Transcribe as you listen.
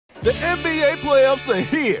The NBA playoffs are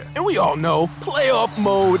here, and we all know playoff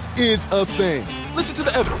mode is a thing. Listen to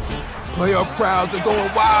the evidence. Playoff crowds are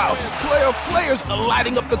going wild. Playoff players are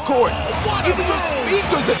lighting up the court. Even your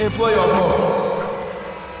speakers are in playoff mode.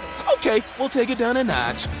 Okay, we'll take it down a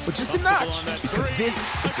notch, but just a notch, because this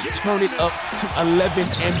is the Turn It Up to 11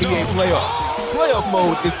 NBA playoffs. Playoff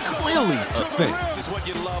mode is clearly a thing.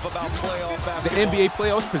 The NBA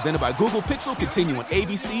playoffs presented by Google Pixel continue on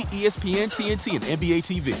ABC, ESPN, TNT, and NBA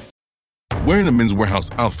TV. Wearing a Men's Warehouse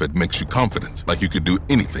outfit makes you confident, like you could do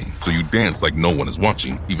anything. So you dance like no one is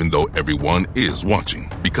watching, even though everyone is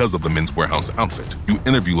watching. Because of the Men's Warehouse outfit, you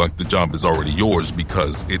interview like the job is already yours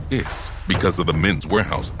because it is. Because of the Men's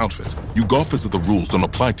Warehouse outfit, you golf as if the rules don't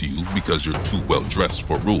apply to you because you're too well dressed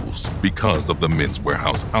for rules. Because of the Men's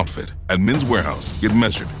Warehouse outfit. At Men's Warehouse, get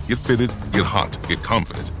measured, get fitted, get hot, get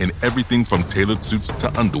confident in everything from tailored suits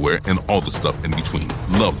to underwear and all the stuff in between.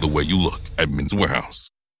 Love the way you look at Men's Warehouse.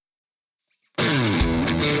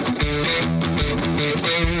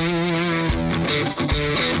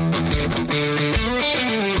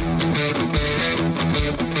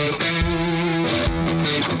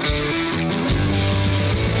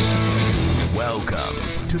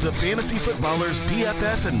 Welcome to the Fantasy Footballers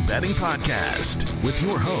DFS and Betting Podcast with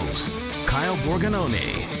your hosts, Kyle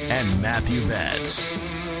Borgononi and Matthew Betts.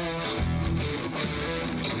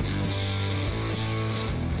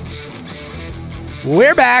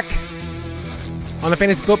 We're back on the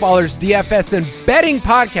Fantasy Footballers DFS and Betting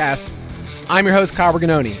Podcast. I'm your host, Kyle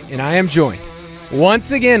Borgononi, and I am joined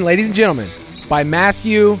once again, ladies and gentlemen, by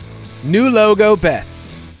Matthew New Logo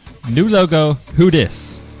Betts. New logo, who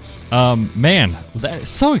dis? Man, that's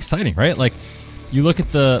so exciting, right? Like, you look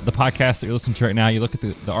at the podcast that you're listening to right now, you look at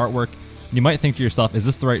the artwork, and you might think to yourself, is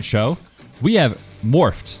this the right show? We have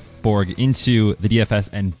morphed, Borg, into the DFS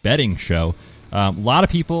and Betting show. A lot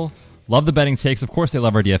of people love the betting takes. Of course, they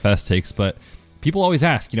love our DFS takes, but people always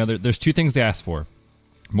ask, there's two things they ask for: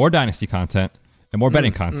 more Dynasty content and more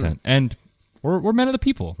betting content. And we're men of the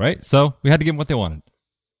people, right? So we had to give them what they wanted.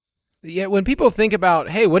 Yeah, when people think about,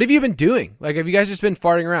 hey, what have you been doing? Like, have you guys just been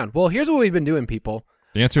farting around? Well, here's what we've been doing, people.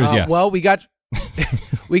 The answer is yes. Well, we got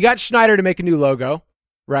we got Schneider to make a new logo,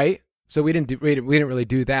 right? So we didn't really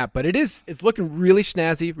do that, but it's looking really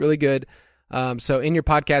snazzy, really good. So in your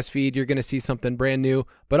podcast feed, you're going to see something brand new.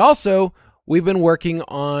 But also, we've been working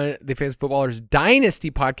on the Fantasy Footballers Dynasty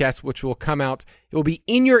podcast, which will come out. It will be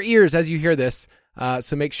in your ears as you hear this.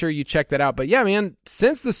 So make sure you check that out. But yeah, man,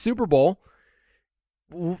 since the Super Bowl,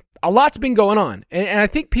 a lot's been going on. And I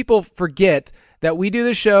think people forget that we do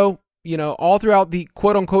this show, all throughout the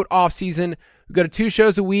quote-unquote off-season. We go to 2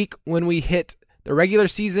 shows a week when we hit the regular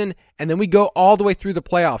season, and then we go all the way through the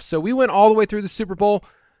playoffs. So we went all the way through the Super Bowl,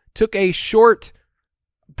 took a short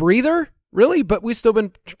breather, really, but we've still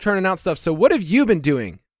been churning out stuff. So what have you been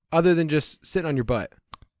doing other than just sitting on your butt?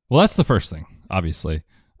 Well, that's the first thing, obviously.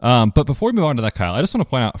 But before we move on to that, Kyle, I just want to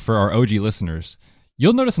point out for our OG listeners,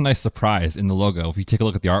 you'll notice a nice surprise in the logo. If you take a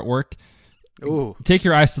look at the artwork, Ooh. Take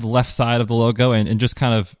your eyes to the left side of the logo and just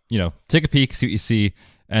kind of, take a peek, see what you see,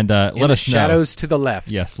 and let us know. Shadows to the left.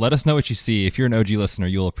 Yes, let us know what you see. If you're an OG listener,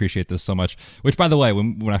 you'll appreciate this so much. Which, by the way,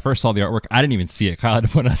 when I first saw the artwork, I didn't even see it. Kyle had to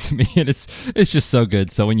point it out to me, and it's just so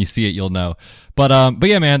good. So when you see it, you'll know. But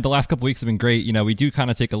yeah, man, the last couple weeks have been great. We do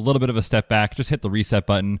kind of take a little bit of a step back, just hit the reset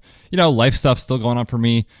button. Life stuff's still going on for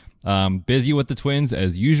me. Busy with the twins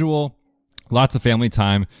as usual. Lots of family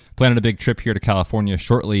time. Planning a big trip here to California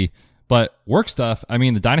shortly. But work stuff,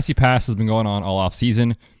 the Dynasty Pass has been going on all off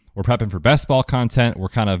season. We're prepping for best ball content. We're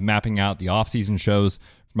kind of mapping out the off-season shows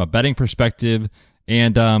from a betting perspective.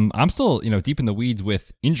 And I'm still, deep in the weeds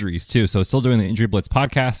with injuries, too. So still doing the Injury Blitz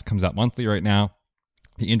podcast. Comes out monthly right now.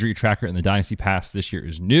 The injury tracker and the Dynasty Pass this year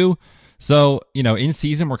is new. So, in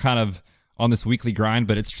season, we're kind of on this weekly grind.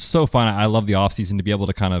 But it's so fun. I love the off-season to be able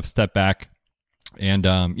to kind of step back and,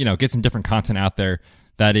 get some different content out there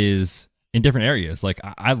that is in different areas. Like,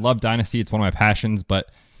 I love Dynasty. It's one of my passions. But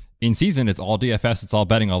in season, it's all DFS, it's all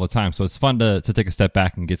betting all the time. So it's fun to take a step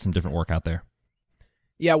back and get some different work out there.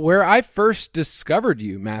 Yeah, where I first discovered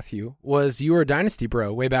you, Matthew, was you were a Dynasty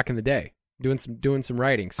bro way back in the day, doing some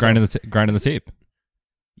writing. So, grinding the tape.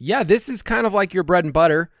 Yeah, this is kind of like your bread and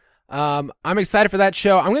butter. I'm excited for that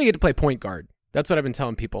show. I'm going to get to play point guard. That's what I've been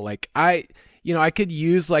telling people. Like, I could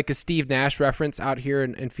use like a Steve Nash reference out here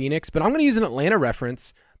in Phoenix, but I'm going to use an Atlanta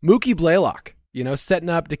reference. Mookie Blaylock. Setting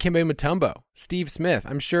up Dikembe Mutombo, Steve Smith.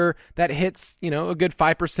 I'm sure that hits, a good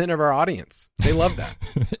 5% of our audience. They love that.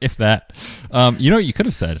 If that. What you could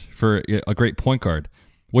have said for a great point guard,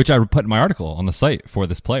 which I put in my article on the site for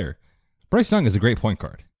this player. Bryce Young is a great point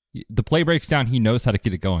guard. the play breaks down. He knows how to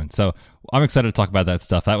get it going. So I'm excited to talk about that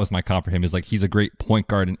stuff. That was my comp for him, is like he's a great point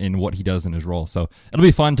guard in what he does in his role. So it'll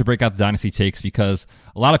be fun to break out the dynasty takes, because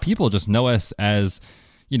a lot of people just know us as,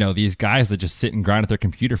 these guys that just sit and grind at their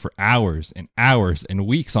computer for hours and hours and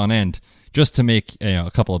weeks on end just to make a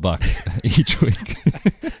couple of bucks each week.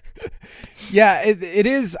 Yeah, it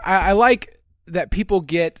is. I like that people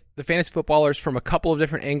get the fantasy footballers from a couple of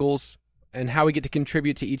different angles and how we get to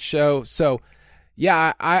contribute to each show. So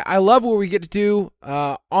yeah, I love what we get to do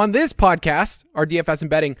on this podcast, our DFS and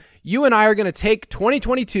betting. You and I are going to take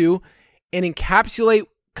 2022 and encapsulate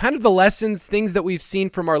kind of the lessons, things that we've seen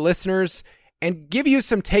from our listeners, and give you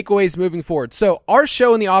some takeaways moving forward. So our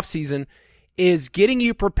show in the off season is getting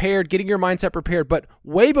you prepared, getting your mindset prepared. But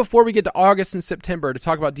way before we get to August and September to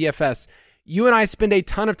talk about DFS, you and I spend a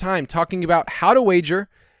ton of time talking about how to wager,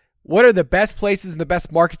 what are the best places and the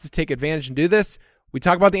best markets to take advantage and do this. We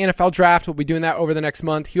talk about the NFL draft. We'll be doing that over the next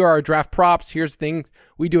month. Here are our draft props. Here's things.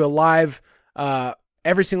 We do a live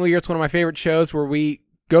every single year. It's one of my favorite shows where we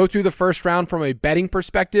go through the first round from a betting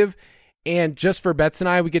perspective. And just for Bets and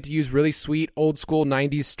I, we get to use really sweet old school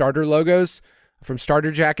 90s starter logos from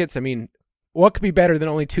starter jackets. I mean, what could be better than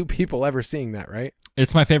only two people ever seeing that, right?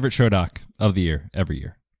 It's my favorite show doc of the year, every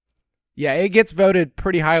year. Yeah, it gets voted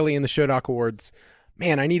pretty highly in the show doc awards.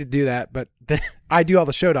 Man, I need to do that, but I do all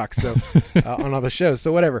the show docs so on all the shows,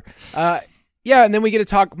 so whatever. Yeah, and then we get to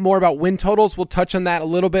talk more about win totals. We'll touch on that a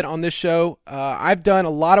little bit on this show. I've done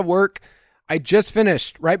a lot of work. I just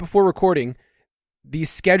finished, right before recording, the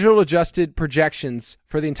schedule adjusted projections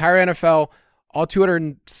for the entire NFL, all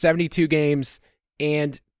 272 games.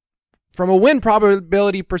 And from a win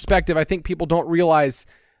probability perspective, I think people don't realize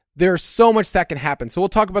there's so much that can happen. So we'll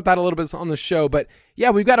talk about that a little bit on the show. But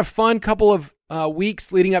yeah, we've got a fun couple of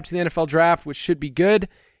weeks leading up to the NFL draft, which should be good.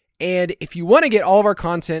 And if you want to get all of our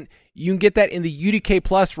content, you can get that in the UDK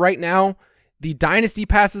Plus right now. The Dynasty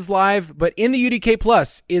Pass is live, but in the UDK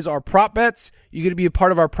Plus is our prop bets. You get to be a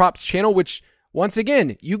part of our props channel, which once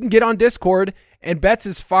again, you can get on Discord and Bets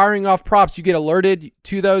is firing off props. You get alerted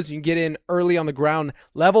to those. You can get in early on the ground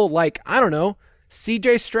level, like, I don't know,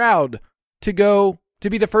 CJ Stroud to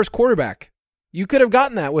be the first quarterback. You could have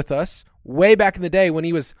gotten that with us way back in the day when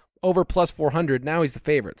he was over plus 400. Now he's the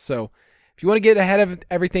favorite. So if you want to get ahead of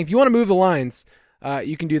everything, if you want to move the lines,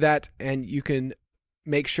 you can do that, and you can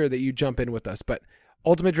make sure that you jump in with us. But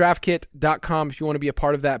ultimatedraftkit.com if you want to be a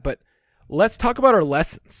part of that. But let's talk about our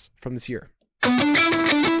lessons from this year.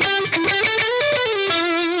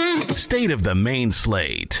 State of the main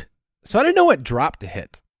slate. So I didn't know what drop to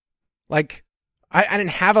hit. Like, I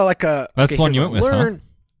didn't have That's okay, the one you went with, huh?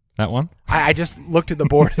 That one? I just looked at the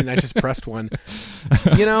board and I just pressed one.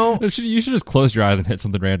 You should just close your eyes and hit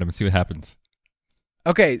something random and see what happens.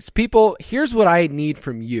 Okay, so people, here's what I need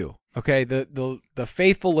from you. Okay, the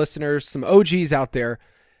faithful listeners, some OGs out there.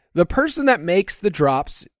 The person that makes the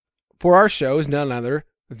drops for our show is none other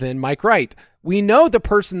than Mike Wright. We know the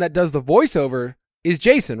person that does the voiceover is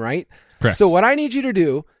Jason, right? Correct. So what I need you to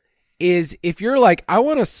do is, if you're like, I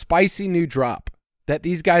want a spicy new drop that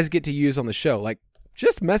these guys get to use on the show, like,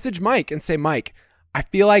 just message Mike and say, Mike, I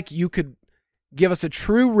feel like you could give us a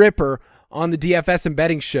true ripper on the DFS and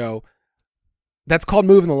betting show that's called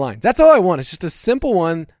Moving the Lines. That's all I want. It's just a simple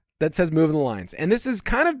one that says Moving the Lines. And this has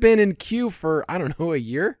kind of been in queue for, I don't know, a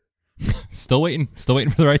year? Still waiting for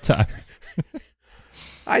the right time.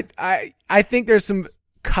 I think there's some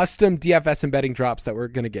custom DFS and betting drops that we're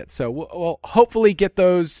going to get. So we'll hopefully get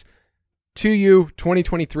those to you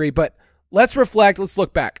 2023. But let's reflect. Let's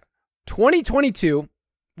look back. 2022,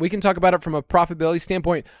 we can talk about it from a profitability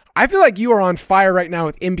standpoint. I feel like you are on fire right now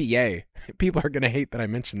with NBA. People are going to hate that I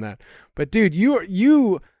mentioned that. But dude,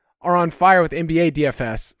 you are on fire with NBA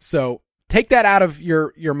DFS. So take that out of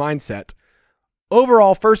your mindset.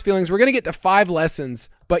 Overall, first feelings, we're going to get to 5 lessons,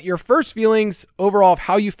 but your first feelings overall of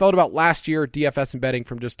how you felt about last year DFS and betting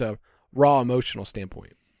from just a raw emotional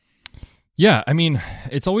standpoint. Yeah, I mean,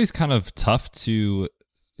 it's always kind of tough to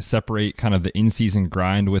separate kind of the in-season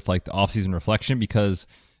grind with like the off-season reflection, because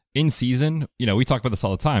in season, we talk about this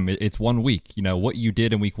all the time. It's 1 week. What you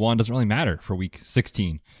did in week 1 doesn't really matter for week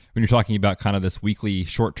 16 when you're talking about kind of this weekly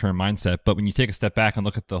short-term mindset. But when you take a step back and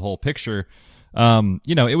look at the whole picture,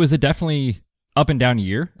 it was a definitely up and down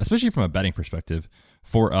year, especially from a betting perspective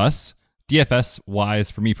for us. DFS wise,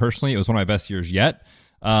 for me personally, it was one of my best years yet.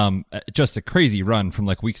 Just a crazy run from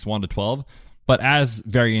like weeks 1 to 12. But as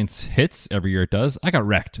variance hits every year, it does, I got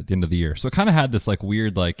wrecked at the end of the year. So it kind of had this like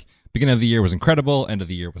weird, like beginning of the year was incredible, end of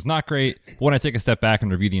the year was not great. But when I take a step back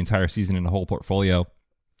and review the entire season and the whole portfolio,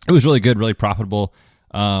 it was really good, really profitable.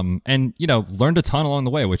 And, learned a ton along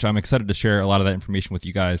the way, which I'm excited to share a lot of that information with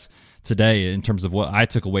you guys today in terms of what I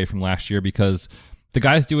took away from last year, because the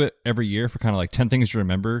guys do it every year for kind of like 10 things to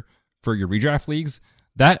remember for your redraft leagues.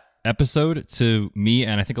 That episode to me,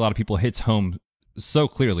 and I think a lot of people, hits home so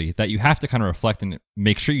clearly that you have to kind of reflect and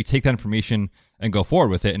make sure you take that information and go forward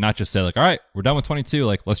with it, and not just say like, all right, we're done with 22.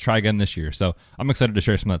 Like, let's try again this year. So I'm excited to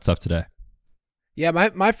share some of that stuff today. Yeah,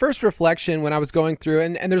 my first reflection when I was going through,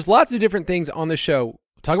 and there's lots of different things on the show.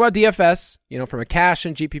 Talk about DFS, from a cash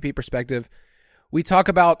and GPP perspective. We talk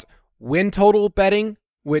about win total betting,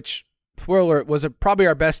 which, spoiler alert, was probably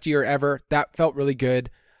our best year ever. That felt really good.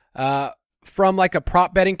 From like a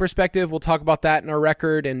prop betting perspective, we'll talk about that in our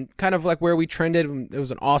record and kind of like where we trended. It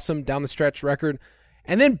was an awesome down the stretch record.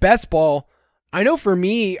 And then best ball. I know for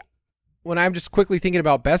me, when I'm just quickly thinking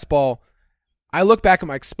about best ball, I look back at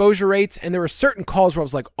my exposure rates, and there were certain calls where I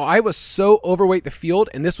was like, oh, I was so overweight the field,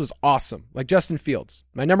 and this was awesome. Like Justin Fields,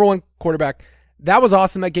 my number one quarterback. That was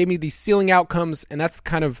awesome. That gave me these ceiling outcomes, and that's the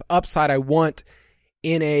kind of upside I want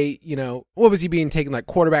in a, what was he being taken, like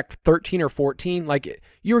quarterback 13 or 14? Like,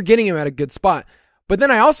 you were getting him at a good spot. But then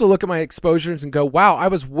I also look at my exposures and go, wow, I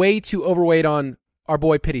was way too overweight on our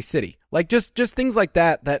boy Pity City. Like, just things like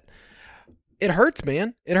that it hurts,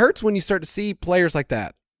 man. It hurts when you start to see players like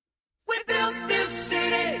that. We built this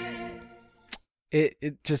city.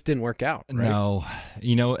 It just didn't work out, right?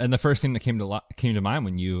 No, and the first thing that came to mind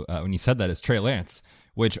when you said that is Trey Lance,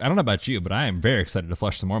 which I don't know about you, but I am very excited to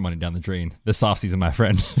flush some more money down the drain this offseason, my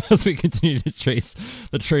friend, as we continue to trace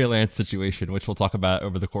the Trey Lance situation, which we'll talk about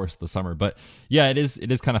over the course of the summer. But yeah, it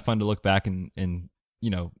is kind of fun to look back and in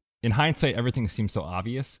hindsight, everything seems so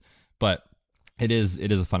obvious, but it is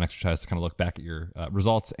a fun exercise to kind of look back at your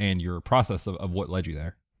results and your process of what led you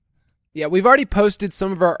there. Yeah, we've already posted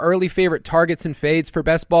some of our early favorite targets and fades for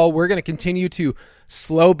best ball. We're going to continue to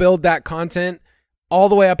slow build that content all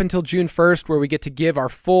the way up until June 1st, where we get to give our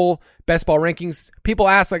full best ball rankings. People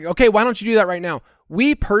ask, like, okay, why don't you do that right now?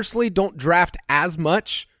 We personally don't draft as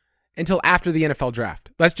much until after the NFL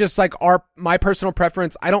draft. That's just like my personal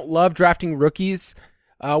preference. I don't love drafting rookies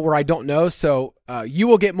where I don't know. So you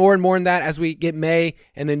will get more and more in that as we get May,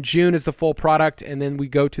 and then June is the full product, and then we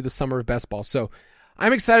go to the summer of best ball. So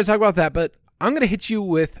I'm excited to talk about that, but I'm going to hit you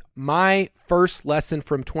with my first lesson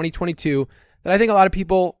from 2022 that I think a lot of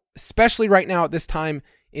people, especially right now at this time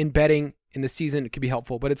in betting in the season, it could be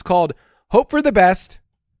helpful. But it's called hope for the best,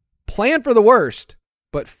 plan for the worst,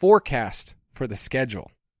 but forecast for the schedule.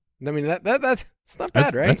 I mean, that's not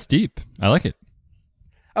bad, right? That's deep. I like it.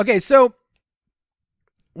 Okay, so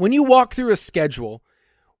when you walk through a schedule,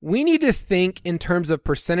 we need to think in terms of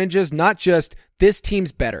percentages, not just this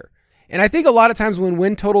team's better. And I think a lot of times when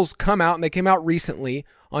win totals come out, and they came out recently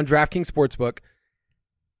on DraftKings Sportsbook,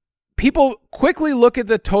 people quickly look at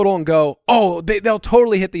the total and go, oh, they'll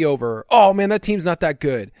totally hit the over. Oh, man, that team's not that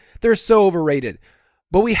good. They're so overrated.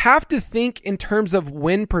 But we have to think in terms of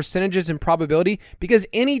win percentages and probability, because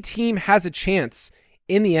any team has a chance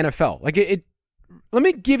in the NFL. Like let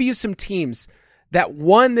me give you some teams that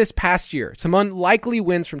won this past year, some unlikely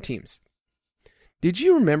wins from teams. Did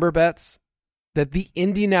you remember, Betts, that the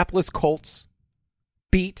Indianapolis Colts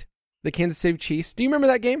beat the Kansas City Chiefs? Do you remember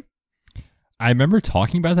that game? I remember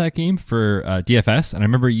talking about that game for DFS, and I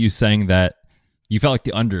remember you saying that you felt like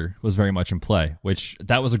the under was very much in play, which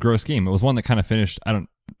that was a gross game. It was one that kind of finished,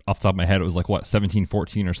 off the top of my head, it was like,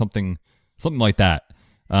 17-14 or something like that.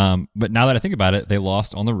 But now that I think about it, they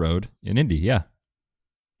lost on the road in Indy, yeah.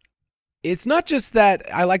 It's not just that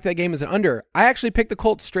I like that game as an under. I actually picked the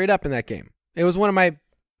Colts straight up in that game. It was one of my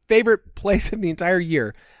favorite plays of the entire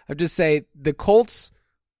year. I just say the Colts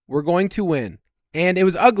were going to win. And it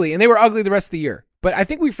was ugly, and they were ugly the rest of the year. But I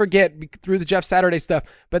think we forget through the Jeff Saturday stuff,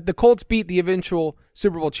 but the Colts beat the eventual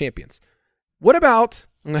Super Bowl champions. What about,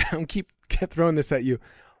 I'm going to keep throwing this at you.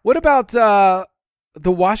 What about the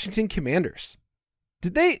Washington Commanders?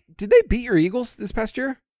 Did they beat your Eagles this past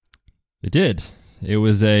year? They did. It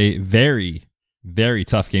was a very, very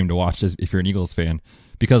tough game to watch if you're an Eagles fan,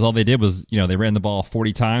 because all they did was, they ran the ball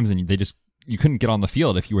 40 times, and you couldn't get on the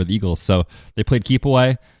field if you were the Eagles. So they played keep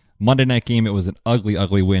away. Monday night game, it was an ugly,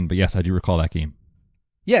 ugly win. But yes, I do recall that game.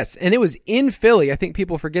 Yes, and it was in Philly. I think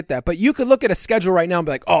people forget that. But you could look at a schedule right now and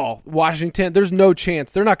be like, oh, Washington, there's no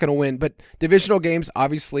chance. They're not going to win. But divisional games,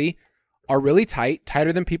 obviously, are really tight,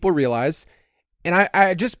 tighter than people realize. And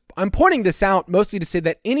I'm pointing this out mostly to say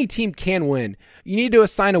that any team can win. You need to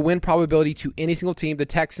assign a win probability to any single team, the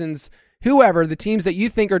Texans, whoever, the teams that you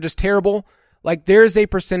think are just terrible. Like, there's a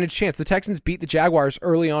percentage chance. The Texans beat the Jaguars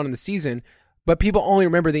early on in the season, but people only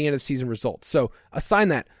remember the end of season results. So assign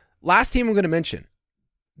that. Last team I'm going to mention,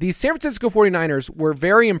 the San Francisco 49ers were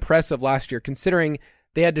very impressive last year, considering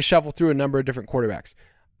they had to shuffle through a number of different quarterbacks.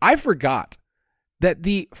 I forgot that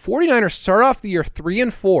the 49ers start off the year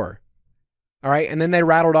 3-4. All right. And then they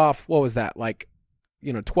rattled off, what was that?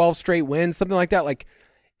 12 straight wins, something like that.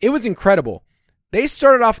 It was incredible. They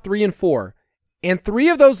started off 3-4, and 3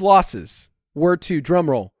 of those losses were to,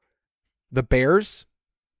 drumroll, the Bears,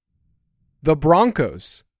 the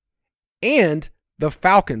Broncos, and the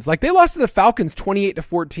Falcons. They lost to the Falcons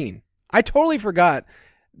 28-14. I totally forgot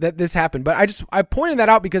that this happened, but I pointed that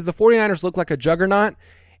out because the 49ers look like a juggernaut.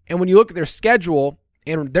 And when you look at their schedule,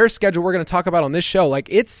 and their schedule we're going to talk about on this show,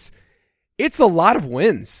 it's a lot of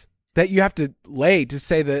wins that you have to lay to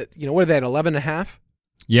say that, what are they at, 11.5?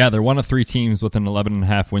 Yeah, they're one of 3 teams with an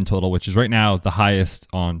 11.5 win total, which is right now the highest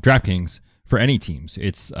on DraftKings for any teams.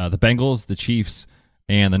 It's the Bengals, the Chiefs,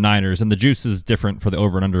 and the Niners. And the juice is different for the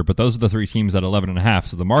over and under, but those are the 3 teams at 11.5.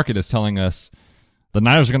 So the market is telling us the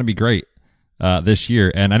Niners are going to be great this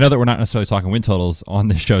year. And I know that we're not necessarily talking win totals on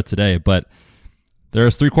this show today, but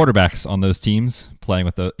there's 3 quarterbacks on those teams playing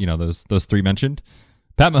with those 3 mentioned.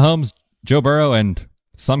 Pat Mahomes, Joe Burrow, and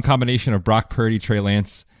some combination of Brock Purdy, Trey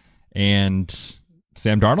Lance, and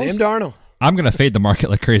Sam Darnold. I'm going to fade the market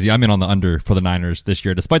like crazy. I'm in on the under for the Niners this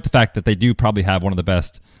year, despite the fact that they do probably have one of the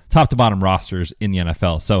best top-to-bottom rosters in the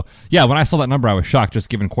NFL. So, yeah, when I saw that number, I was shocked, just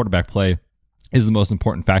given quarterback play is the most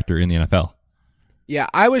important factor in the NFL. Yeah,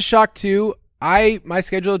 I was shocked too. My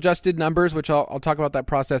schedule adjusted numbers, which I'll talk about that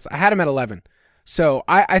process. I had them at 11. So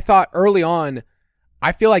I thought early on,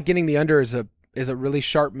 I feel like getting the under is a really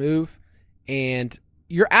sharp move. And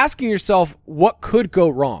you're asking yourself what could go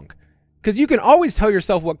wrong. Because you can always tell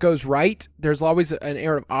yourself what goes right. There's always an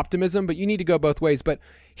air of optimism, but you need to go both ways. But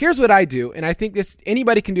here's what I do, and I think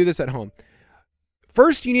anybody can do this at home.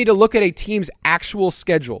 First, you need to look at a team's actual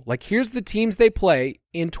schedule. Here's the teams they play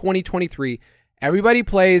in 2023. Everybody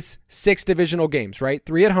plays 6 divisional games, right?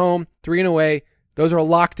 3 at home, 3 away. Those are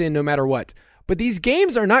locked in no matter what. But these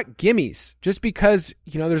games are not gimmies just because,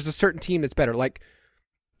 there's a certain team that's better.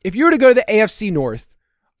 If you were to go to the AFC North,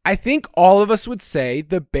 I think all of us would say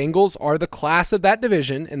the Bengals are the class of that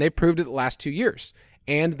division, and they proved it the last 2 years.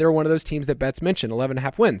 And they're one of those teams that Betts mentioned,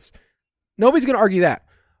 11.5 wins. Nobody's going to argue that.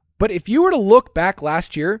 But if you were to look back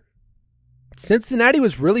last year, Cincinnati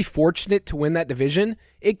was really fortunate to win that division.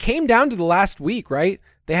 It came down to the last week, right?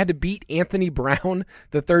 They had to beat Anthony Brown,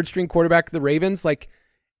 the third-string quarterback of the Ravens.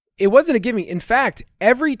 It wasn't a gimme. In fact,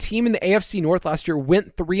 every team in the AFC North last year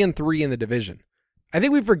went 3-3 in the division. I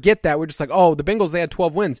think we forget that. We're just the Bengals, they had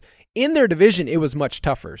 12 wins. In their division, it was much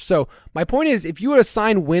tougher. So my point is, if you would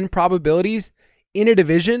assign win probabilities in a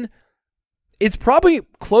division, it's probably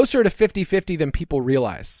closer to 50-50 than people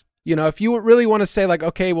realize. If you really want to say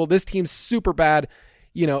okay, well, this team's super bad,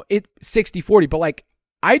 it 60-40. But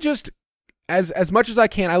I just, as much as I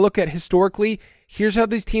can, I look at historically, here's how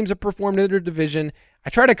these teams have performed in their division. I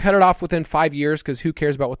try to cut it off within 5 years because who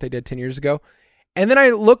cares about what they did 10 years ago? And then I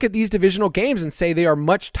look at these divisional games and say they are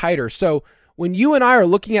much tighter. So when you and I are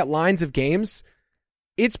looking at lines of games,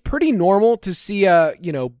 it's pretty normal to see a,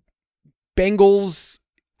 Bengals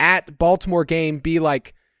at Baltimore game be Bengals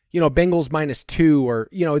 -2 or,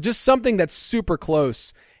 just something that's super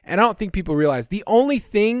close. And I don't think people realize the only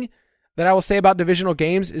thing that I will say about divisional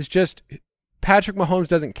games is just Patrick Mahomes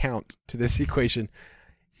doesn't count to this equation.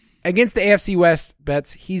 Against the AFC West,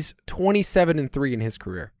 Betts, he's 27-3 in his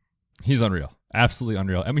career. He's unreal. Absolutely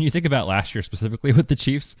unreal. And when you think about last year specifically with the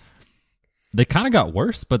Chiefs, they kind of got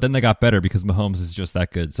worse, but then they got better because Mahomes is just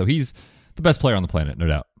that good. So he's the best player on the planet, no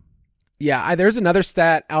doubt. Yeah, there's another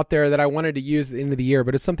stat out there that I wanted to use at the end of the year,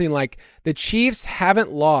 but it's something like the Chiefs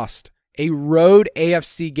haven't lost a road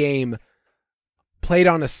AFC game played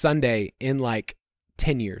on a Sunday in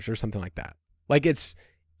 10 years or something like that.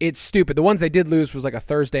 It's stupid. The ones they did lose was a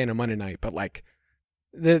Thursday and a Monday night, but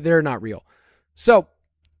they're not real. So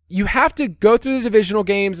you have to go through the divisional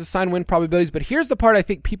games, assign win probabilities, but here's the part I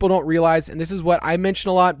think people don't realize, and this is what I mention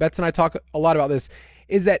a lot, Betts and I talk a lot about this,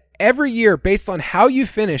 is that every year, based on how you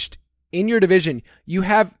finished in your division, you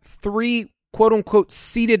have 3 quote-unquote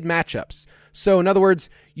seeded matchups. So in other words,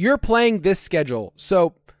 you're playing this schedule.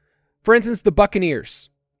 So, for instance, the Buccaneers,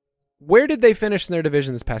 where did they finish in their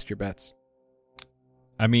division this past year, Betts?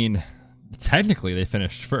 I mean, technically they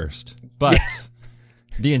finished first, but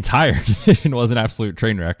the entire division was an absolute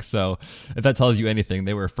train wreck. So if that tells you anything,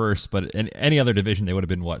 they were first, but in any other division, they would have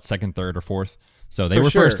been, second, third, or fourth? So they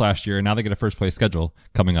were first last year, and now they get a first-place schedule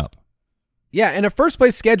coming up. Yeah, and a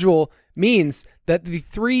first-place schedule means that the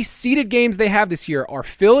 3 seeded games they have this year are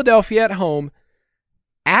Philadelphia at home,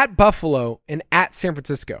 at Buffalo, and at San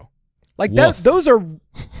Francisco. Those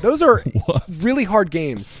are really hard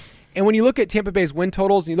games. And when you look at Tampa Bay's win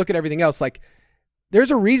totals and you look at everything else,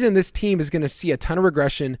 there's a reason this team is going to see a ton of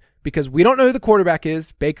regression because we don't know who the quarterback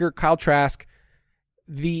is, Baker, Kyle Trask.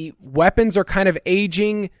 The weapons are kind of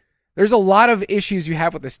aging. There's a lot of issues you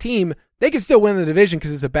have with this team. They can still win the division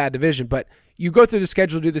because it's a bad division, but you go through the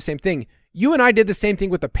schedule to do the same thing. You and I did the same thing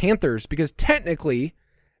with the Panthers because technically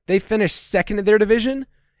they finished second in their division,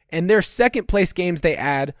 and their second place games they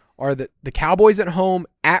add are the Cowboys at home,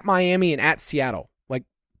 at Miami, and at Seattle. Like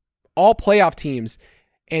all playoff teams,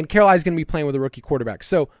 and Carolina's going to be playing with a rookie quarterback.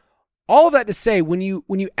 So all of that to say, when you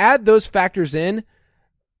add those factors in,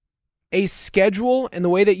 a schedule and the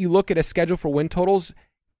way that you look at a schedule for win totals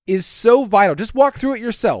is so vital. Just walk through it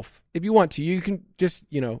yourself if you want to. You can just,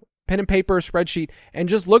 pen and paper, spreadsheet, and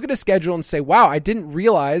just look at a schedule and say, wow, I didn't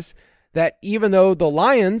realize that even though the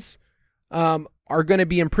Lions are going to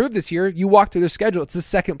be improved this year, you walk through their schedule. It's the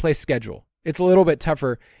second place schedule. It's a little bit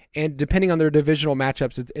tougher, and depending on their divisional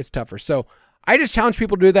matchups, it's tougher. So I just challenge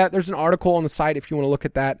people to do that. There's an article on the site if you want to look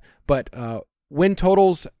at that, but win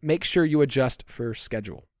totals, make sure you adjust for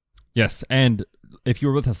schedule. Yes, and if you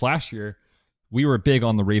were with us last year, we were big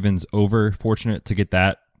on the Ravens over, fortunate to get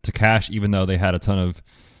that to cash, even though they had a ton of,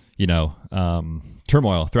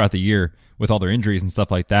 turmoil throughout the year with all their injuries and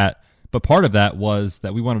stuff like that. But part of that was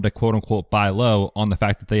that we wanted to quote unquote buy low on the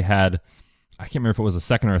fact that they had, I can't remember if it was a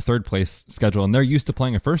second or a third place schedule, and they're used to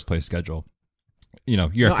playing a first place schedule,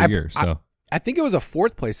 year after year. So I think it was a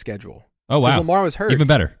fourth place schedule. Oh wow, Lamar was hurt. Even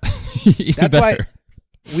better. That's why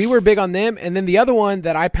we were big on them. And then the other one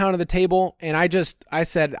that I pounded the table, and I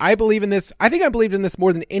said, I believe in this. I think I believed in this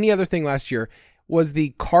more than any other thing last year, was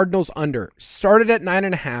the Cardinals under. Started at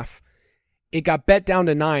 9.5. It got bet down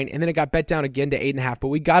to 9, and then it got bet down again to 8.5. But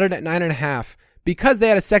we got it at 9.5 because they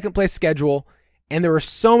had a second place schedule, and there were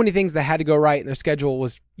so many things that had to go right, and their schedule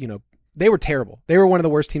was, they were terrible. They were one of the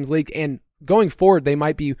worst teams in the league, and going forward, they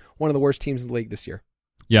might be one of the worst teams in the league this year.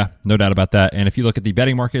 Yeah, no doubt about that. And if you look at the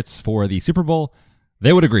betting markets for the Super Bowl,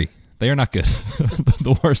 they would agree. They are not good.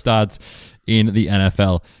 The worst odds in the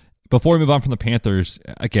NFL. Before we move on from the Panthers,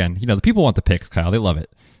 again, the people want the picks, Kyle. They love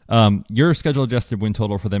it. Your schedule adjusted win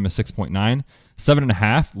total for them is 6.9.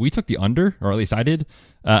 7.5. We took the under, or at least I did,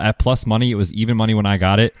 at plus money. It was even money when I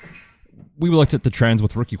got it. We looked at the trends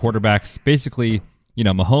with rookie quarterbacks. Basically,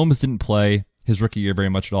 Mahomes didn't play his rookie year very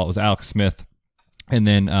much at all. It was Alex Smith. And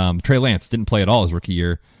then Trey Lance didn't play at all his rookie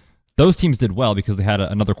year. Those teams did well because they had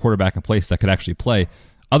another quarterback in place that could actually play.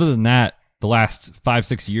 Other than that, the last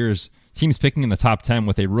 5-6 years, teams picking in the top 10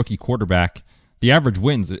 with a rookie quarterback, the average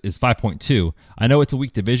wins is 5.2. I know it's a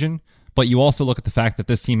weak division, but you also look at the fact that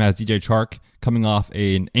this team has DJ Chark coming off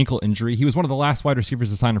an ankle injury. He was one of the last wide receivers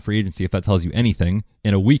to sign a free agency, if that tells you anything,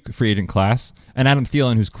 in a weak free agent class, and Adam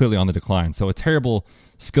Thielen, who's clearly on the decline. So a terrible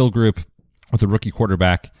skill group with a rookie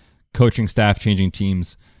quarterback, coaching staff, changing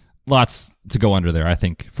teams. Lots to go under there, I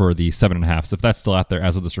think, for the 7.5. So if that's still out there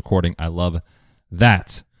as of this recording, I love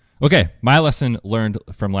that. Okay, my lesson learned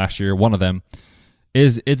from last year, one of them,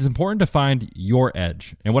 is it's important to find your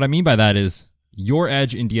edge. And what I mean by that is your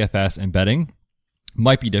edge in DFS and betting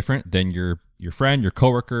might be different than your friend, your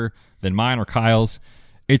coworker, than mine or Kyle's.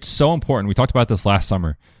 It's so important. We talked about this last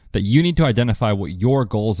summer, that you need to identify what your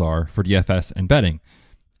goals are for DFS and betting.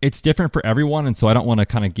 It's different for everyone, and so I don't want to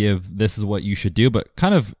kind of give this is what you should do, but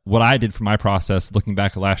kind of what I did for my process looking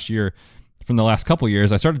back at last year, from the last couple of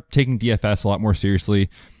years, I started taking DFS a lot more seriously,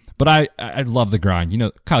 but I love the grind.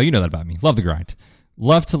 Kyle, you know that about me. Love the grind.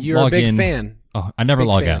 Love to log in. You're a big fan. Oh, I never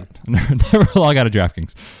log out. Never log out of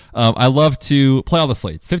DraftKings. I love to play all the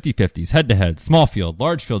slates, 50-50s, head-to-head, small field,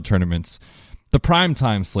 large field tournaments, the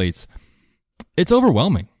primetime slates. It's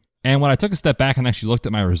overwhelming. And when I took a step back and actually looked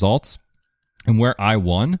at my results and where I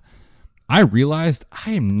won, I realized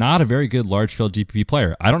I am not a very good large field GPP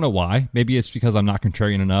player. I don't know why. Maybe it's because I'm not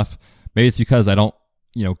contrarian enough. Maybe it's because I don't,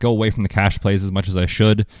 go away from the cash plays as much as I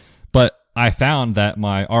should. But I found that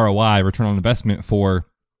my ROI, return on investment, for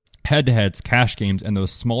head-to-heads, cash games, and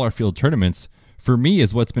those smaller field tournaments, for me,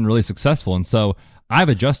 is what's been really successful. And so I've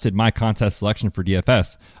adjusted my contest selection for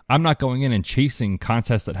DFS. I'm not going in and chasing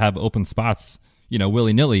contests that have open spots,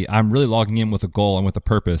 willy-nilly. I'm really logging in with a goal and with a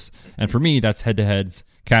purpose. And for me, that's head-to-heads,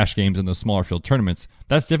 cash games, and those smaller field tournaments.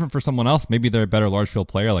 That's different for someone else. Maybe they're a better large field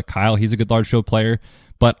player, like Kyle. He's a good large field player.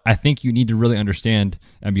 But I think you need to really understand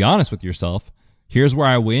and be honest with yourself. Here's where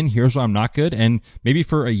I win. Here's where I'm not good. And maybe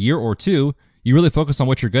for a year or two, you really focus on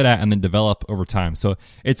what you're good at and then develop over time. So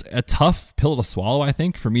it's a tough pill to swallow, I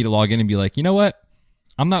think, for me to log in and be like, you know what?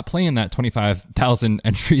 I'm not playing that 25,000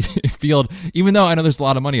 entry field, even though I know there's a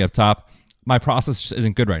lot of money up top. My process just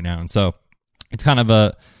isn't good right now. And so it's kind of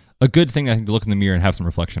a good thing, I think, to look in the mirror and have some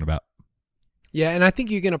reflection about. Yeah, and I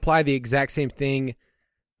think you can apply the exact same thing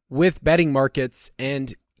with betting markets.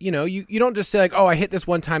 And, you don't just say like, oh, I hit this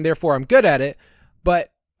one time, therefore I'm good at it.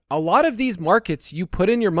 But a lot of these markets, you put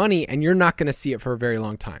in your money and you're not going to see it for a very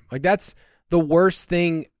long time. Like that's the worst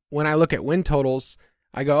thing when I look at win totals.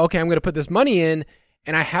 I go, okay, I'm going to put this money in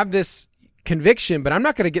and I have this conviction, but I'm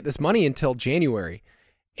not going to get this money until January.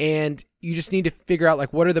 And you just need to figure out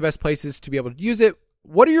like, what are the best places to be able to use it?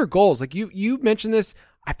 What are your goals? Like you mentioned this.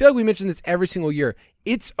 I feel like we mention this every single year.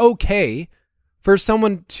 It's okay for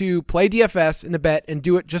someone to play DFS in a bet and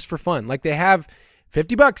do it just for fun. Like they have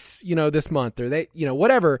 $50, this month or they,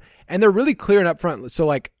 whatever. And they're really clear and upfront. So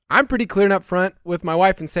like I'm pretty clear and upfront with my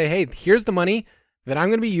wife and say, hey, here's the money that I'm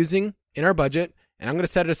going to be using in our budget and I'm going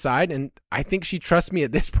to set it aside. And I think she trusts me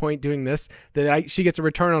at this point doing this, that she gets a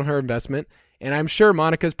return on her investment. And I'm sure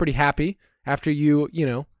Monica's pretty happy after you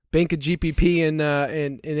bank a GPP in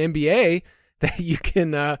NBA that you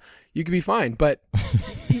can be fine. But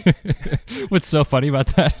what's so funny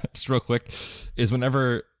about that, just real quick, is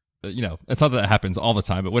whenever, it's not that it happens all the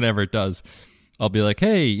time, but whenever it does, I'll be like,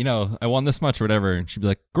 hey, I won this much or whatever. And she'd be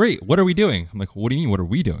like, great, what are we doing? I'm like, what do you mean, what are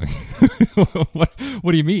we doing?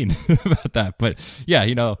 what do you mean about that? But yeah,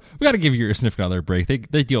 we got to give your significant other a break.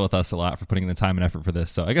 They deal with us a lot for putting in the time and effort for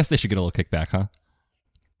this. So I guess they should get a little kickback, huh?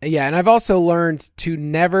 Yeah, and I've also learned to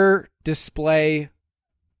never display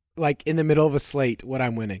like in the middle of a slate what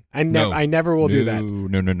I'm winning. I never will do that.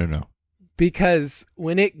 No. Because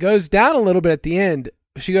when it goes down a little bit at the end,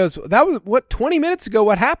 she goes, that was 20 minutes ago,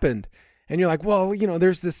 what happened? And you're like, well,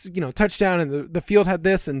 there's this, touchdown and the field had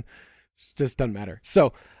this and it just doesn't matter.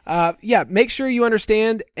 So, make sure you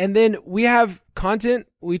understand. And then we have content.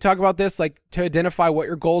 We talk about this, like to identify what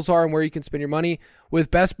your goals are and where you can spend your money. With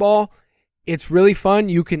Best Ball, it's really fun.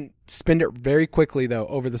 You can spend it very quickly though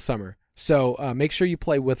over the summer. So make sure you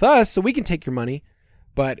play with us so we can take your money.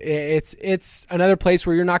 But it's another place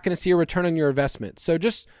where you're not going to see a return on your investment. So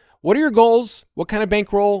just what are your goals? What kind of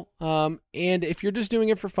bankroll? And if you're just doing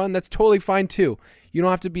it for fun, that's totally fine too. You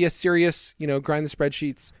don't have to be a serious, grind the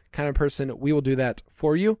spreadsheets kind of person. We will do that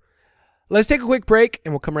for you. Let's take a quick break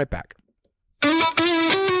and we'll come right back.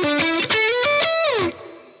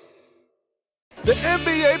 The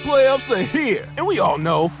NBA playoffs are here, and we all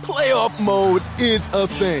know playoff mode is a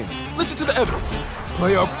thing. Listen to the evidence.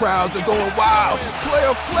 Playoff crowds are going wild.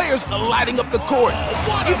 Playoff players are lighting up the court.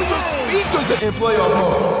 Even your speakers are in playoff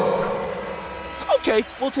mode. Okay,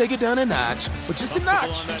 we'll take it down a notch, but just a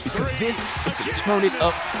notch, because this is the Turn It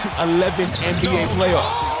Up to 11 NBA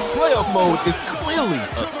playoffs. Playoff mode is clearly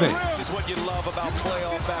a thing.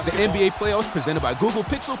 The NBA playoffs presented by Google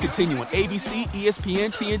Pixel continue on ABC, ESPN,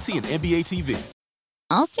 TNT, and NBA TV.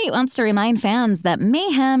 Allstate wants to remind fans that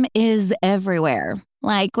mayhem is everywhere.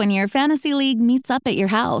 Like when your fantasy league meets up at your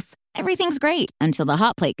house. Everything's great until the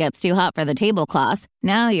hot plate gets too hot for the tablecloth.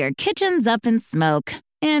 Now your kitchen's up in smoke.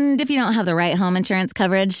 And if you don't have the right home insurance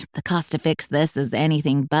coverage, the cost to fix this is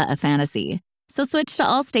anything but a fantasy. So switch to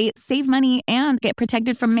Allstate, save money, and get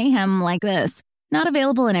protected from mayhem like this. Not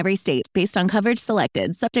available in every state based on coverage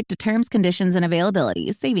selected, subject to terms, conditions, and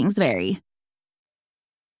availability. Savings vary.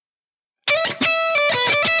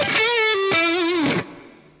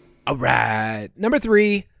 All right. Number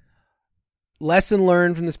 3, lesson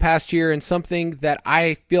learned from this past year, and something that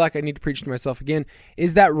I feel like I need to preach to myself again,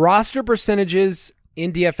 is that roster percentages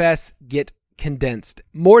in DFS get condensed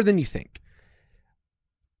more than you think.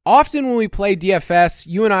 Often when we play DFS,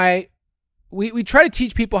 you and I, we try to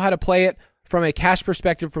teach people how to play it from a cash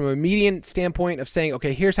perspective, from a median standpoint of saying,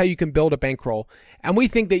 okay, here's how you can build a bankroll. And we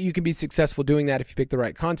think that you can be successful doing that if you pick the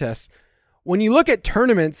right contests. When you look at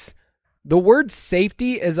tournaments, the word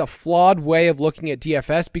safety is a flawed way of looking at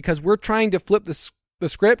DFS because we're trying to flip the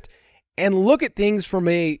script and look at things from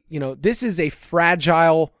this is a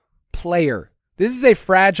fragile player. This is a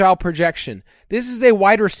fragile projection. This is a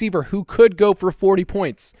wide receiver who could go for 40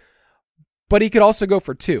 points, but he could also go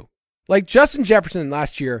for 2. Like Justin Jefferson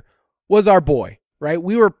last year was our boy, right?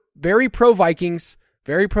 We were very pro Vikings,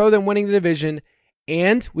 very pro them winning the division,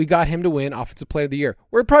 and we got him to win Offensive Player of the Year.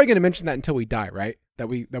 We're probably going to mention that until we die, right? That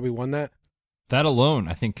we won that. That alone,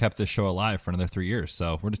 I think, kept this show alive for another 3 years.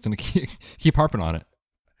 So we're just going to keep harping on it.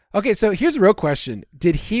 Okay, so here's a real question: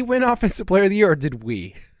 did he win Offensive Player of the Year, or did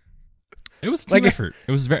we? It was a team effort.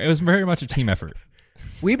 It was very much a team effort.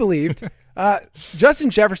 We believed. Justin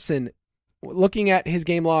Jefferson, looking at his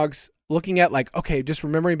game logs, looking at just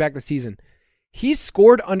remembering back the season, he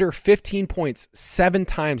scored under 15 points 7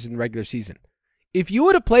 times in the regular season. If you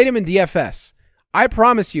would have played him in DFS, I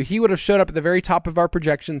promise you he would have showed up at the very top of our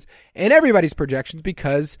projections and everybody's projections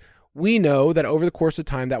because we know that over the course of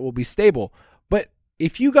time that will be stable. But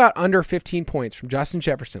if you got under 15 points from Justin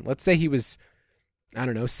Jefferson, let's say he was,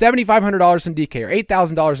 $7,500 in DK or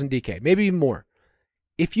 $8,000 in DK, maybe even more.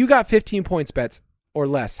 If you got 15 points bets or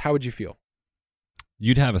less, how would you feel?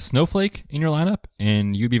 You'd have a snowflake in your lineup,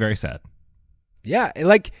 and you'd be very sad. Yeah,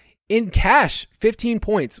 like in cash, 15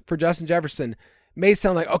 points for Justin Jefferson may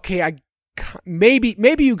sound like, okay, maybe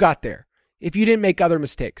you got there if you didn't make other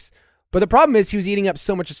mistakes. But the problem is he was eating up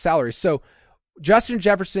so much of salary. So Justin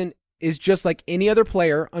Jefferson is just like any other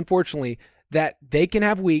player, unfortunately, that they can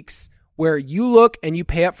have weeks where you look and you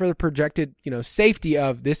pay up for the projected, safety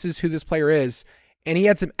of this is who this player is. And he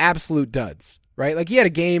had some absolute duds, right? Like he had a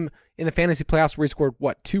game in the fantasy playoffs where he scored,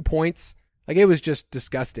 2 points? Like it was just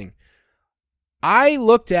disgusting. I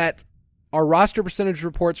looked at our roster percentage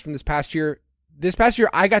reports from this past year. This past year,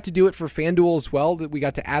 I got to do it for FanDuel as well. That we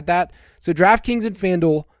got to add that. So DraftKings and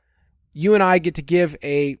FanDuel, you and I get to give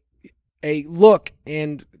a look,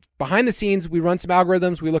 and behind the scenes, we run some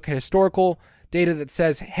algorithms. We look at historical data that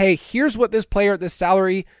says, hey, here's what this player at this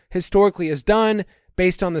salary historically has done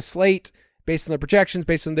based on the slate, based on the projections,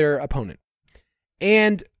 based on their opponent.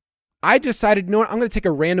 And I decided, I'm going to take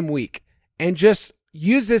a random week and just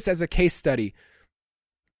use this as a case study.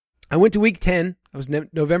 I went to week 10. It was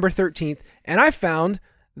November 13th, and I found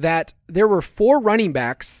that there were 4 running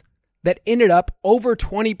backs that ended up over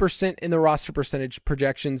 20% in the roster percentage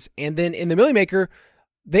projections. And then in the Millie Maker,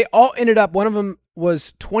 they all ended up, one of them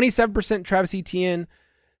was 27% Travis Etienne,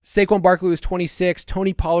 Saquon Barkley was 26,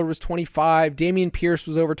 Tony Pollard was 25, Dameon Pierce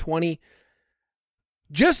was over 20.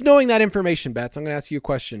 Just knowing that information, Bets, I'm going to ask you a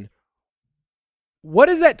question. What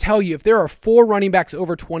does that tell you if there are 4 running backs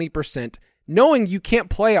over 20%, knowing you can't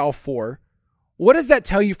play all 4? What does that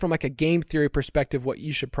tell you from like a game theory perspective, what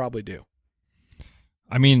you should probably do?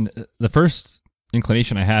 I mean, the first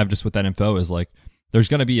inclination I have just with that info is like, there's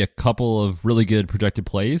going to be a couple of really good projected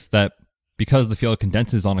plays that, because the field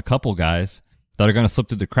condenses on a couple guys, that are going to slip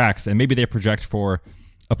through the cracks, and maybe they project for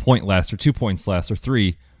a point less or 2 points less or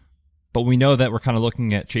 3. But we know that we're kind of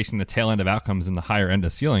looking at chasing the tail end of outcomes in the higher end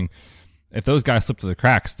of ceiling. If those guys slip through the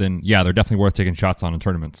cracks, then yeah, they're definitely worth taking shots on in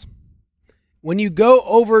tournaments. When you go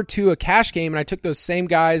over to a cash game, and I took those same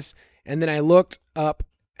guys, and then I looked up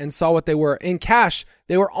and saw what they were. In cash,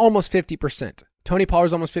 they were almost 50%. Tony Pollard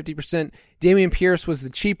was almost 50%. Dameon Pierce was the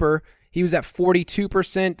cheaper. He was at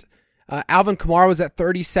 42%. Alvin Kamara was at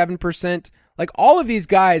 37%. Like all of these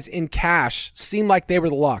guys in cash seemed like they were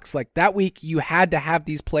the locks. Like that week, you had to have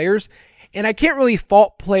these players. And I can't really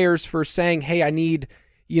fault players for saying, hey, I need,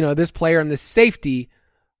 this player and this safety.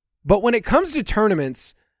 But when it comes to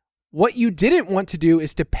tournaments, what you didn't want to do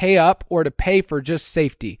is to pay up or to pay for just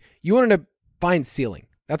safety. You wanted to find ceiling.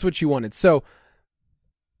 That's what you wanted. So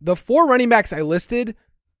the 4 running backs I listed,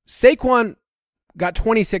 Saquon got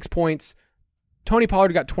 26 points. Tony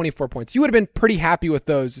Pollard got 24 points. You would have been pretty happy with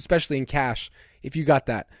those, especially in cash, if you got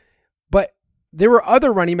that. But there were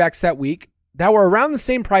other running backs that week that were around the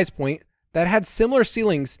same price point that had similar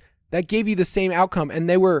ceilings that gave you the same outcome. And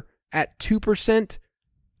they were at 2%,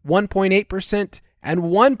 1.8%, and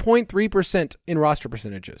 1.3% in roster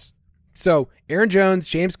percentages. So Aaron Jones,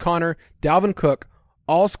 James Conner, Dalvin Cook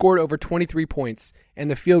all scored over 23 points, and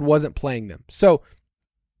the field wasn't playing them. So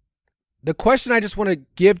the question I just want to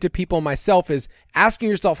give to people and myself is asking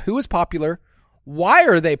yourself, who is popular? Why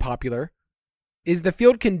are they popular? Is the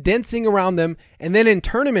field condensing around them? And then in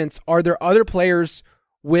tournaments, are there other players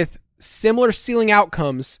with similar ceiling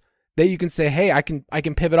outcomes that you can say, hey, I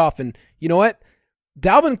can pivot off? And you know what?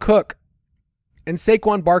 Dalvin Cook and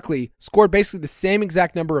Saquon Barkley scored basically the same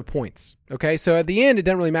exact number of points. Okay, so at the end, it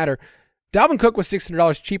doesn't really matter. Dalvin Cook was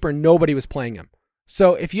 $600 cheaper and nobody was playing him.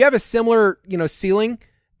 So if you have a similar, ceiling,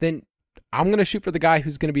 then I'm going to shoot for the guy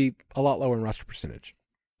who's going to be a lot lower in roster percentage.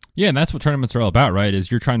 Yeah, and that's what tournaments are all about, right? Is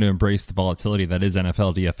you're trying to embrace the volatility that is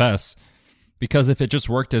NFL DFS. Because if it just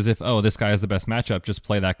worked as if, this guy is the best matchup, just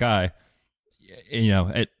play that guy,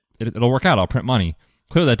 it'll work out. I'll print money.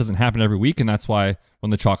 Clearly, that doesn't happen every week, and that's why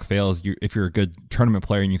when the chalk fails, if you're a good tournament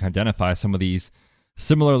player and you can identify some of these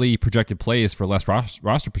similarly projected plays for less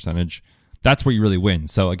roster percentage, that's where you really win.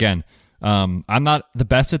 So again, I'm not the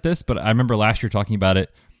best at this, but I remember last year talking about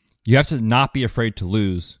it. You have to not be afraid to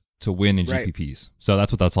lose to win in right. GPPs. So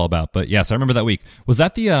that's what that's all about. But yes, I remember that week. Was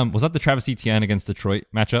that the Travis Etienne against Detroit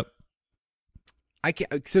matchup?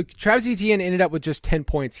 So Travis Etienne ended up with just 10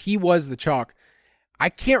 points. He was the chalk. I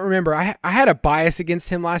can't remember. I had a bias against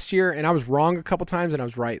him last year, and I was wrong a couple times, and I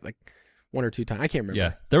was right like 1 or 2 times. I can't remember.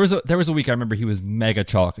 Yeah, there was a week I remember he was mega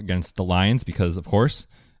chalk against the Lions because, of course,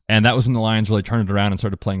 and that was when the Lions really turned it around and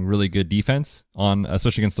started playing really good defense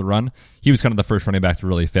especially against the run. He was kind of the first running back to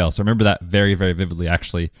really fail. So I remember that very, very vividly,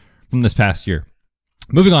 actually, from this past year.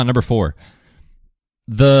 Moving on, number 4.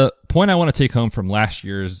 The point I want to take home from last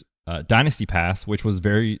year's Dynasty Pass, which was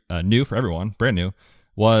very new for everyone, brand new,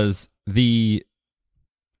 was the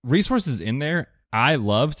resources in there, I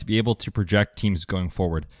love to be able to project teams going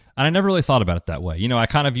forward. And I never really thought about it that way. I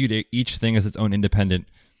kind of viewed each thing as its own independent,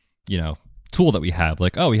 tool that we have.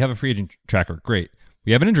 Like, oh, we have a free agent tracker. Great.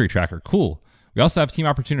 We have an injury tracker. Cool. We also have team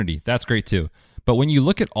opportunity. That's great too. But when you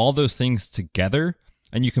look at all those things together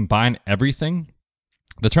and you combine everything,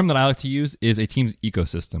 the term that I like to use is a team's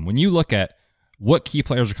ecosystem. When you look at what key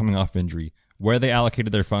players are coming off injury, where they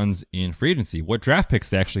allocated their funds in free agency, what draft picks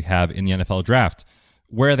they actually have in the NFL draft,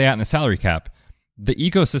 where are they at in the salary cap, the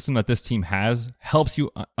ecosystem that this team has helps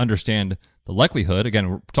you understand the likelihood, again,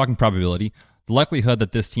 we're talking probability, the likelihood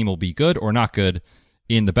that this team will be good or not good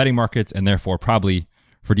in the betting markets and therefore probably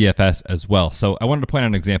for DFS as well. So I wanted to point out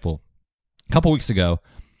an example. A couple weeks ago,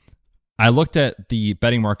 I looked at the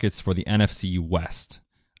betting markets for the NFC West,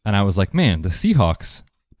 and I was like, man, the Seahawks,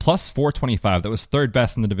 plus 425, that was third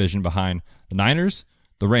best in the division behind the Niners,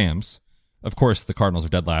 the Rams. Of course, the Cardinals are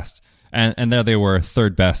dead last. And there they were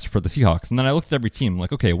third best for the Seahawks. And then I looked at every team,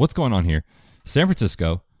 like, okay, what's going on here? San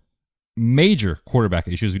Francisco, major quarterback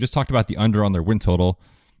issues. We just talked about the under on their win total.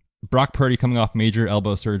 Brock Purdy coming off major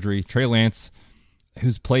elbow surgery. Trey Lance,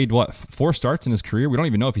 who's played, 4 starts in his career? We don't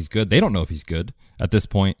even know if he's good. They don't know if he's good at this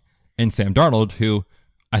point. And Sam Darnold, who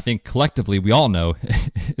I think collectively we all know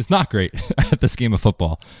is not great at this game of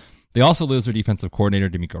football. They also lose their defensive coordinator,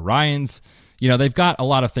 D'Amico Ryans. They've got a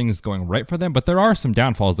lot of things going right for them, but there are some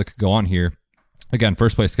downfalls that could go on here. Again,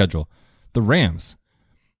 first place schedule. The Rams.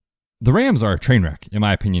 The Rams are a train wreck, in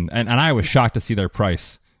my opinion, and I was shocked to see their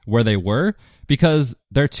price where they were because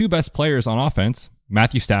their 2 best players on offense,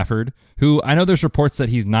 Matthew Stafford, who I know there's reports that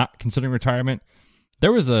he's not considering retirement.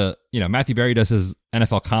 There was Matthew Berry does his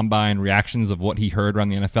NFL Combine reactions of what he heard around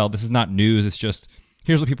the NFL. This is not news. It's just,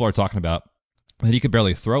 here's what people are talking about. That he could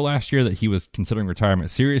barely throw last year, that he was considering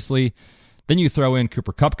retirement seriously. Then you throw in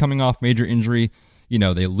Cooper Kupp coming off major injury.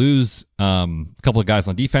 They lose a couple of guys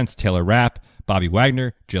on defense, Taylor Rapp, Bobby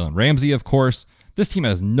Wagner, Jalen Ramsey, of course. This team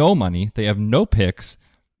has no money. They have no picks.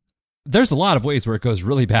 There's a lot of ways where it goes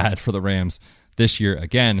really bad for the Rams this year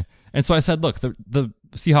again. And so I said, look, the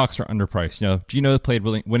Seahawks are underpriced. Geno played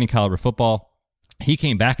winning caliber football. He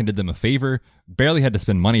came back and did them a favor. Barely had to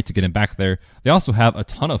spend money to get him back there. They also have a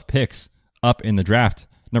ton of picks up in the draft.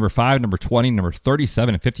 Number 5, number 20, number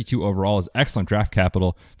 37, and 52 overall is excellent draft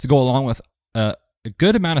capital to go along with a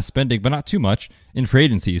good amount of spending, but not too much in free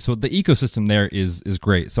agency. So the ecosystem there is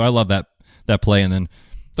great. So I love that play. And then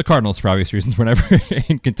the Cardinals, for obvious reasons, were never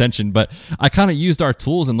in contention. But I kind of used our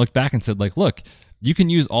tools and looked back and said, like, look, you can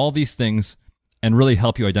use all these things and really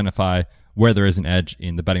help you identify where there is an edge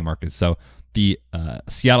in the betting market. So the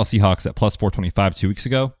Seattle Seahawks at plus 425 2 weeks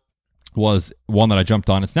ago was one that I jumped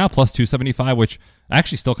on. It's now plus 275, which I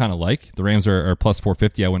actually still kind of like. The Rams are plus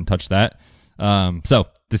 450. I wouldn't touch that. So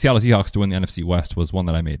the Seattle Seahawks to win the NFC West was one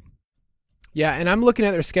that I made. Yeah, and I'm looking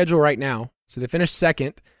at their schedule right now. So they finished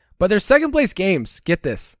second, but their second place games, get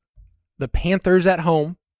this, the Panthers at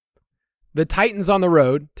home, the Titans on the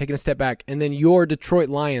road, taking a step back, and then your Detroit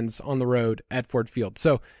Lions on the road at Ford Field.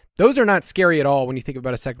 So those are not scary at all when you think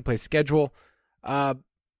about a second place schedule.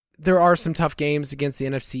 There are some tough games against the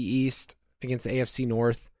NFC East, against the AFC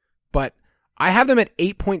North, but I have them at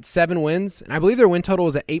 8.7 wins, and I believe their win total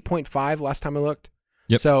was at 8.5 last time I looked.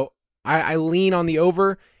 Yep. So I lean on the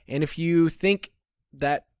over, and if you think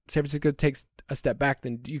that San Francisco takes a step back,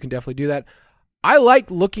 then you can definitely do that. I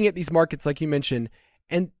like looking at these markets, like you mentioned,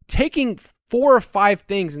 and taking 4 or 5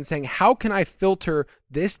 things and saying, how can I filter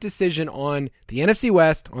this decision on the NFC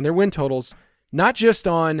West, on their win totals, not just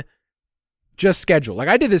on just schedule. Like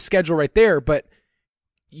I did this schedule right there, but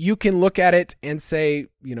you can look at it and say,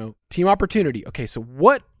 team opportunity. Okay, so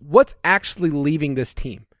what's actually leaving this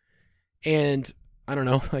team? And I don't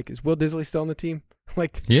know, like, is Will Disley still on the team?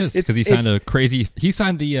 Like he is, because he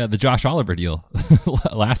signed the Josh Oliver deal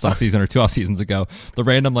last offseason or 2 off seasons ago. The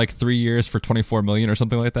random 3 years for $24 million or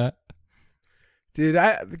something like that. Dude,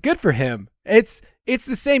 good for him. It's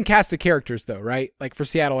the same cast of characters though, right? Like for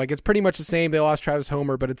Seattle, it's pretty much the same. They lost Travis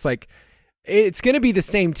Homer, but it's it's going to be the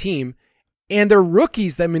same team. And they're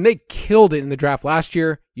rookies. I mean, they killed it in the draft last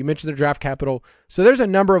year. You mentioned the draft capital. So there's a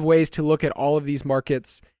number of ways to look at all of these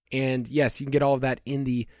markets. And yes, you can get all of that in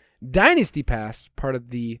the Dynasty Pass, part of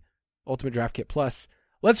the Ultimate Draft Kit Plus.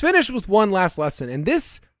 Let's finish with one last lesson. And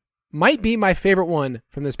this might be my favorite one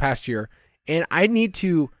from this past year. And I need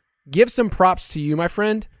to give some props to you, my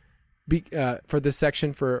friend, for this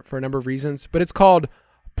section for a number of reasons. But it's called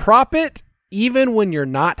Prop It Even When You're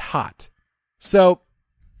Not Hot. So,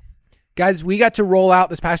 guys, we got to roll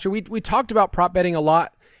out this past year. We talked about prop betting a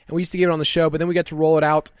lot, and we used to give it on the show, but then we got to roll it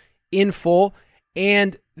out in full.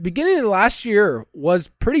 And the beginning of the last year was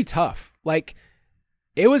pretty tough. Like,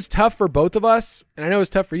 it was tough for both of us, and I know it was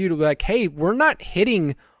tough for you to be like, hey, we're not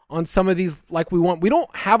hitting on some of these like we want. We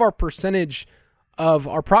don't have our percentage of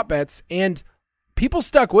our prop bets, and people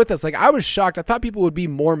stuck with us. Like, I was shocked. I thought people would be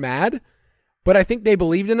more mad, but I think they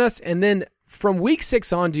believed in us. And then from week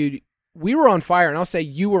 6 on, dude, we were on fire, and I'll say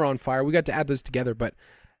you were on fire. We got to add those together, but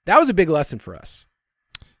that was a big lesson for us.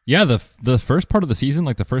 Yeah, the first part of the season,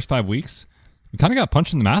 like the first 5 weeks, we kind of got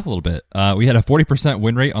punched in the mouth a little bit. We had a 40%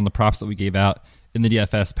 win rate on the props that we gave out in the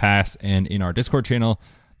DFS pass and in our Discord channel.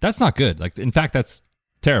 That's not good. Like, in fact, that's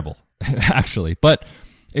terrible, actually. But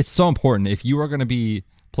it's so important. If you are going to be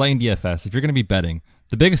playing DFS, if you're going to be betting,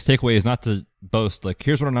 the biggest takeaway is not to boast, like,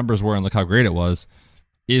 here's what our numbers were and look how great it was,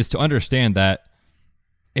 is to understand that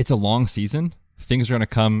it's a long season. Things are going to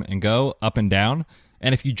come and go, up and down.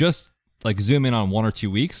 And if you just like zoom in on 1 or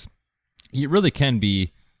 2 weeks, it really can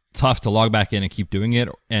be tough to log back in and keep doing it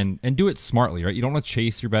and do it smartly, right? You don't want to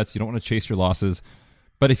chase your bets. You don't want to chase your losses.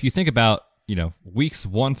 But if you think about, weeks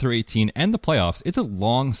 1 through 18 and the playoffs, it's a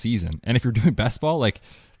long season. And if you're doing best ball, like,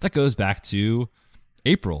 that goes back to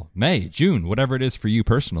April, May, June, whatever it is for you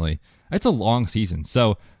personally. It's a long season.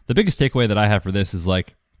 So the biggest takeaway that I have for this is,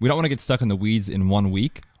 like, we don't want to get stuck in the weeds in 1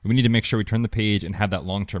 week. We need to make sure we turn the page and have that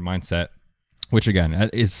long-term mindset, which, again,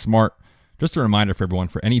 is smart. Just a reminder for everyone,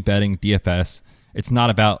 for any betting, DFS, it's not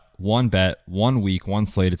about one bet, 1 week, one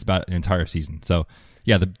slate. It's about an entire season. So,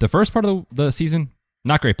 yeah, the first part of the season,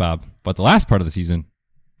 not great, Bob. But the last part of the season,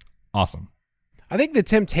 awesome. I think the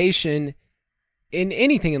temptation in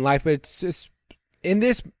anything in life, but it's just in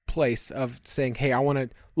this place of saying, hey, I want to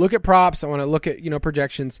look at props, I want to look at,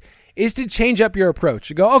 projections, is to change up your approach.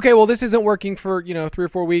 You go, okay, well, this isn't working for, 3 or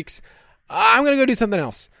 4 weeks. I'm going to go do something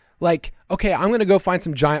else. Like, okay, I'm going to go find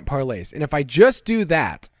some giant parlays. And if I just do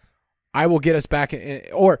that, I will get us back.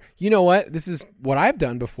 Or, you know what? This is what I've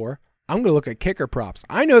done before. I'm going to look at kicker props.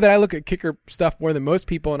 I know that I look at kicker stuff more than most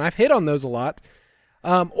people, and I've hit on those a lot.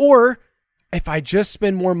 Or if I just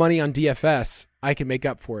spend more money on DFS, I can make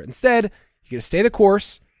up for it. Instead, you got to stay the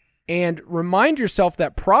course and remind yourself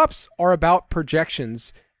that props are about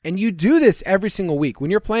projections. And you do this every single week.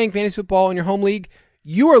 When you're playing fantasy football in your home league,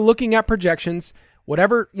 you are looking at projections.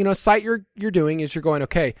 Whatever, site you're doing is you're going,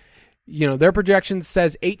 okay, their projection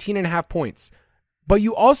says 18.5 points. But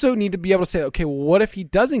you also need to be able to say, okay, well, what if he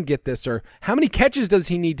doesn't get this? Or how many catches does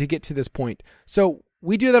he need to get to this point? So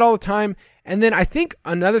we do that all the time. And then I think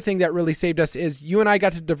another thing that really saved us is you and I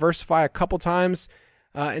got to diversify a couple times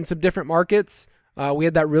in some different markets. We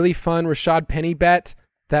had that really fun Rashad Penny bet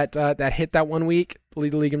that hit that 1 week,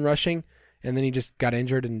 lead the league in rushing, and then he just got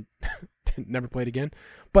injured and never played again.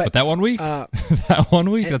 But that 1 week, that 1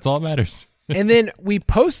 week, that's all that matters. And then we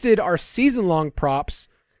posted our season-long props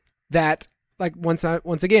that, like, once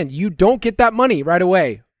again, you don't get that money right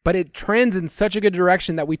away, but it trends in such a good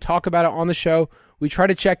direction that we talk about it on the show. We try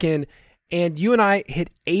to check in, and you and I hit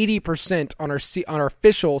 80% on our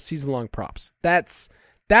official season-long props. That's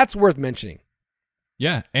worth mentioning.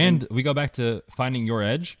 Yeah, and we go back to finding your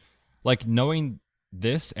edge. Like, knowing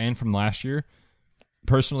this and from last year,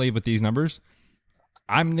 personally with these numbers,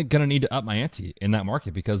 I'm going to need to up my ante in that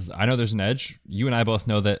market because I know there's an edge. You and I both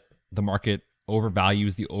know that the market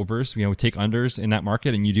overvalues the overs. We take unders in that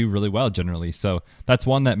market, and you do really well generally. So that's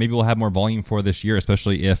one that maybe we'll have more volume for this year,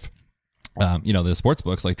 especially if, the sports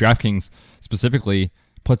books like DraftKings specifically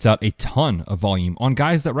puts out a ton of volume on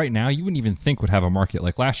guys that right now you wouldn't even think would have a market.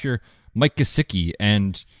 Like last year, Mike Gesicki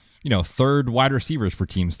and, third wide receivers for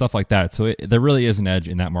teams, stuff like that. So there really is an edge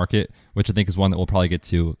in that market, which I think is one that we'll probably get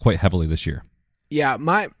to quite heavily this year. Yeah,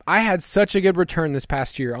 I had such a good return this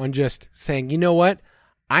past year on just saying, you know what?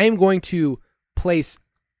 I am going to place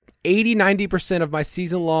 80-90% of my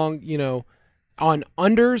season long, on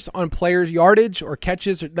unders on players' yardage or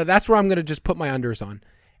catches. That's where I'm going to just put my unders on.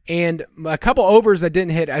 And a couple overs that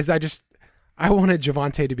didn't hit as I wanted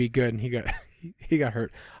Javonte to be good, and he got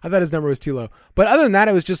hurt. I thought his number was too low. But other than that,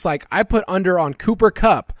 it was just like I put under on Cooper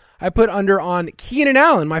Kupp. I put under on Keenan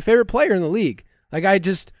Allen, my favorite player in the league. Like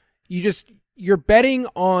you're betting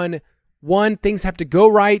on one, things have to go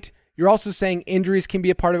right. You're also saying injuries can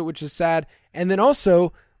be a part of it, which is sad. And then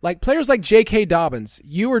also, like players like J.K. Dobbins,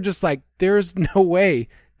 you were just like, there's no way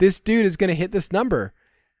this dude is going to hit this number.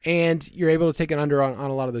 And you're able to take an under on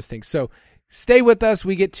a lot of those things. So stay with us.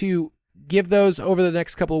 We get to give those over the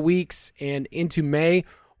next couple of weeks and into May,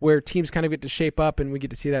 where teams kind of get to shape up and we get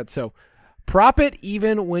to see that. So prop it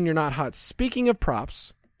even when you're not hot. Speaking of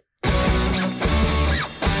props,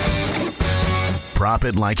 prop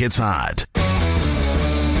it like it's hot.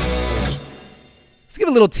 Let's give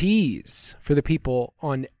a little tease for the people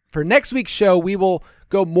for next week's show. We will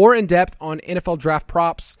go more in depth on NFL draft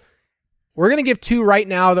props. We're going to give two right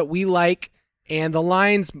now that we like, and the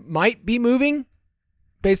lines might be moving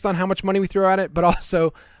based on how much money we throw at it, but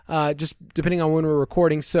also just depending on when we're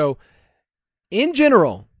recording. So in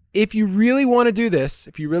general, if you really want to do this,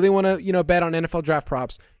 if you really want to, bet on NFL draft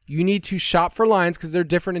props, you need to shop for lines because they're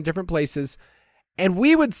different in different places. And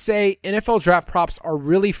we would say NFL draft props are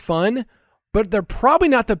really fun, but they're probably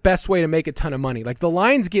not the best way to make a ton of money. Like the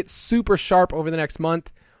lines get super sharp over the next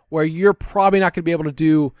month where you're probably not going to be able to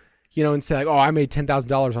do, and say like, oh, I made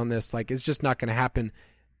 $10,000 on this. Like it's just not going to happen.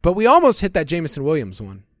 But we almost hit that Jameson Williams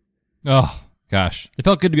one. Oh, gosh. It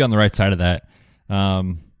felt good to be on the right side of that.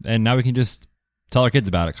 And now we can just tell our kids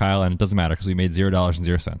about it, Kyle, and it doesn't matter because we made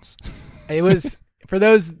 $0.00. It was, for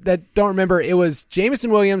those that don't remember, it was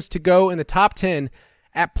Jameson Williams to go in the top 10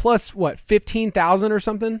 at plus, 15,000 or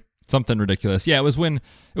something? Something ridiculous. Yeah, it was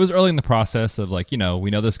early in the process of like, we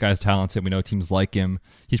know this guy's talented. We know teams like him.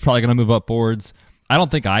 He's probably going to move up boards. I don't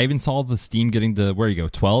think I even saw the steam getting to,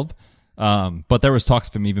 12. But there was talks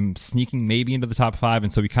of him even sneaking maybe into the top 5.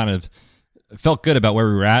 And so we kind of felt good about where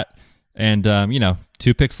we were at. And,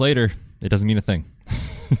 2 picks later, it doesn't mean a thing.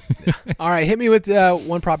 All right, hit me with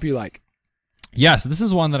one prop you like. Yeah, so this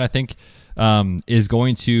is one that I think is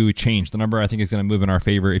going to change. The number I think is going to move in our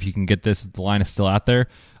favor if you can get this. The line is still out there.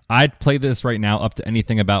 I'd play this right now up to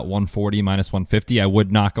anything about 140 minus 150. I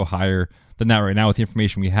would not go higher than that right now with the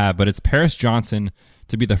information we have. But it's Paris Johnson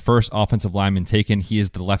to be the first offensive lineman taken. He is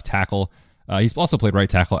the left tackle. He's also played right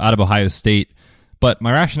tackle out of Ohio State. But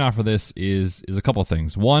my rationale for this is a couple of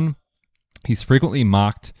things. One, he's frequently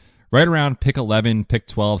mocked right around pick 11, pick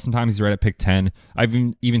 12. Sometimes he's right at pick 10. I've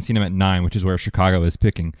even seen him at 9, which is where Chicago is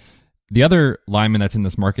picking. The other lineman that's in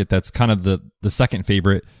this market that's kind of the second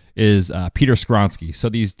favorite is Peter Skronsky. So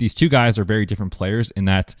these two guys are very different players in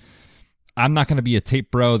that I'm not going to be a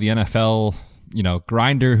tape bro, the NFL,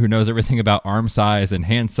 grinder who knows everything about arm size and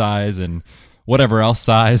hand size and whatever else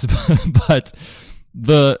size. But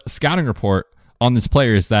the scouting report on this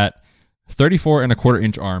player is that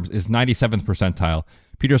 34.25-inch arms is 97th percentile.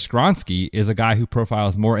 Peter Skronsky is a guy who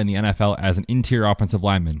profiles more in the NFL as an interior offensive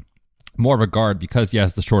lineman, more of a guard because he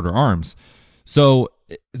has the shorter arms. So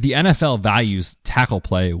the NFL values tackle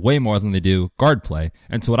play way more than they do guard play.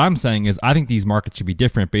 And so what I'm saying is I think these markets should be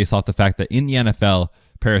different based off the fact that in the NFL,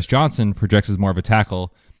 Paris Johnson projects as more of a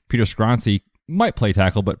tackle. Peter Skronsky might play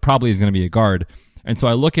tackle, but probably is going to be a guard. And so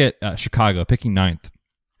I look at Chicago picking 9th.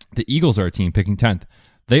 The Eagles are a team picking 10th.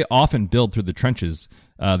 They often build through the trenches,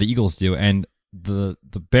 the Eagles do, and the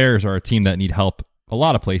Bears are a team that need help a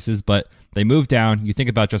lot of places, but they move down. You think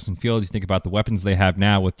about Justin Fields, you think about the weapons they have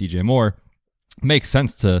now with DJ Moore. It makes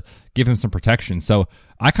sense to give him some protection. So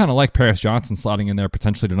I kind of like Paris Johnson slotting in there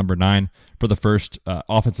potentially to number 9 for the first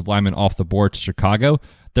offensive lineman off the board to Chicago.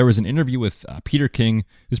 There was an interview with Peter King,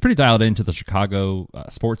 who's pretty dialed into the Chicago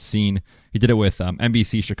sports scene. He did it with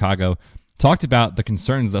NBC Chicago. Talked about the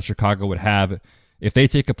concerns that Chicago would have if they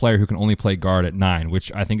take a player who can only play guard at 9,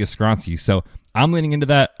 which I think is Skronsky. So I'm leaning into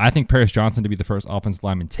that. I think Paris Johnson to be the first offensive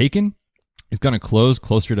lineman taken is going to close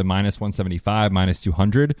closer to minus 175, minus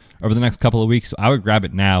 200 over the next couple of weeks. So I would grab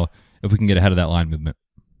it now if we can get ahead of that line movement.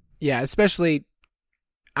 Yeah, especially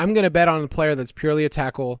I'm going to bet on a player that's purely a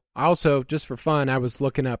tackle. I also, just for fun, I was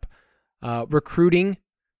looking up recruiting,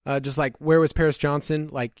 just like where was Paris Johnson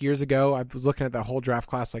like years ago. I was looking at that whole draft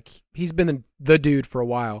class. Like he's been the dude for a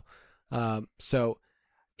while. So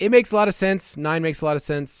it makes a lot of sense. 9 makes a lot of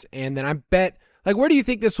sense. And then I bet, like, where do you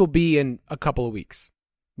think this will be in a couple of weeks?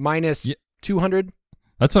 Minus 200?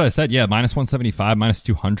 That's what I said. Yeah, minus 175, minus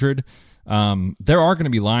 200. There are going to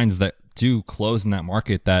be lines that do close in that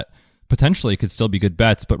market that potentially could still be good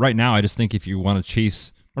bets. But right now, I just think if you want to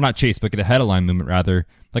chase, or not chase, but get ahead of line movement rather,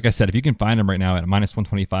 like I said, if you can find him right now at minus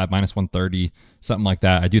 125, minus 130, something like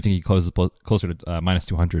that, I do think he closes closer to minus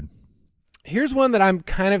 200. Here's one that I'm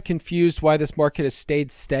kind of confused why this market has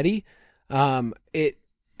stayed steady.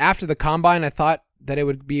 After the combine, I thought that it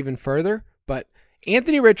would be even further, but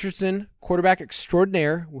Anthony Richardson, quarterback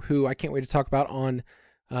extraordinaire, who I can't wait to talk about on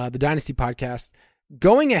the Dynasty podcast,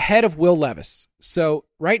 going ahead of Will Levis. So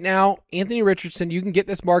right now, Anthony Richardson, you can get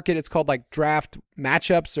this market. It's called like draft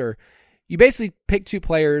matchups, or you basically pick 2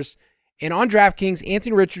 players. And on DraftKings,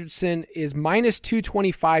 Anthony Richardson is minus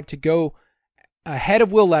 225 to go ahead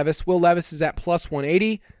of Will Levis. Will Levis is at plus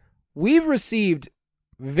 180. We've received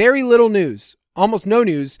very little news, almost no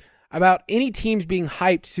news, about any teams being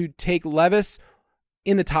hyped to take Levis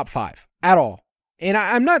in the top 5 at all. And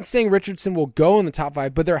I'm not saying Richardson will go in the top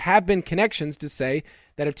 5, but there have been connections to say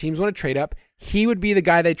that if teams want to trade up, he would be the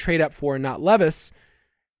guy they trade up for and not Levis.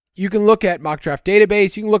 You can look at Mock Draft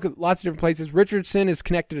Database. You can look at lots of different places. Richardson is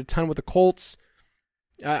connected a ton with the Colts.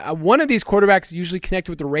 One of these quarterbacks is usually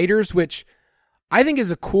connected with the Raiders, which I think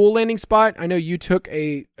is a cool landing spot. I know you took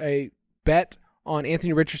a bet on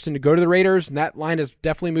Anthony Richardson to go to the Raiders, and that line has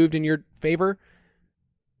definitely moved in your favor.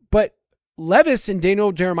 But Levis and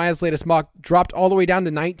Daniel Jeremiah's latest mock dropped all the way down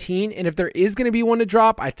to 19, and if there is going to be one to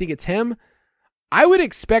drop, I think it's him. I would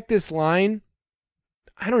expect this line,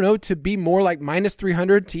 I don't know, to be more like minus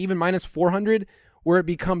 300 to even minus 400, where it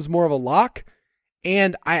becomes more of a lock.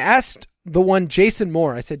 And I asked the one Jason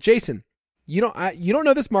Moore, I said, Jason, you don't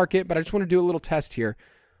know this market, but I just want to do a little test here.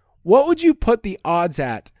 What would you put the odds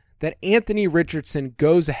at that Anthony Richardson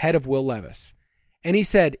goes ahead of Will Levis? And he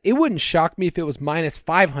said, it wouldn't shock me if it was minus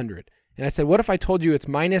 500. And I said, what if I told you it's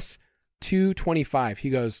minus 225? He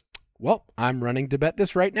goes, well, I'm running to bet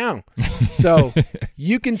this right now. So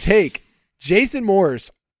you can take Jason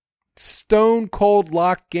Moore's stone cold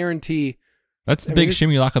lock guarantee. That's the big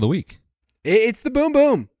shimmy lock of the week. It's the boom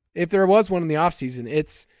boom. If there was one in the offseason,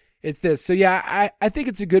 it's this. So yeah, I think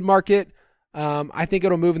it's a good market. I think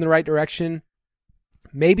it'll move in the right direction.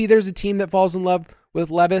 Maybe there's a team that falls in love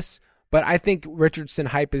with Levis, but I think Richardson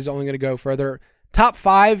hype is only going to go further. Top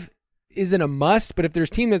 5 isn't a must, but if there's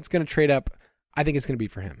a team that's going to trade up, I think it's going to be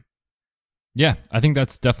for him. Yeah, I think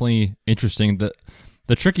that's definitely interesting.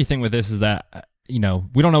 The tricky thing with this is that, we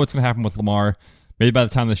don't know what's going to happen with Lamar. Maybe by the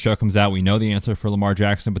time this show comes out, we know the answer for Lamar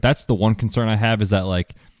Jackson, but that's the one concern I have, is that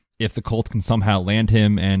like if the Colts can somehow land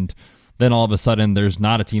him and then all of a sudden there's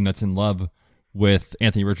not a team that's in love with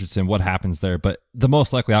Anthony Richardson, what happens there? But the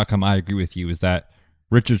most likely outcome, I agree with you, is that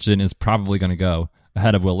Richardson is probably going to go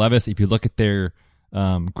ahead of Will Levis. If you look at their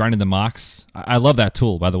grinding the mocks, I love that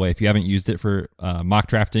tool, by the way. If you haven't used it for mock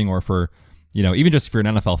drafting or for, even just if you're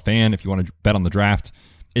an NFL fan, if you want to bet on the draft,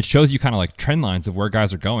 it shows you kind of like trend lines of where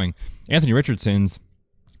guys are going. Anthony Richardson's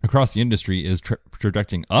across the industry is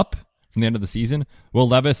projecting up from the end of the season. Will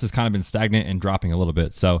Levis has kind of been stagnant and dropping a little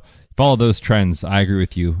bit. So follow those trends. I agree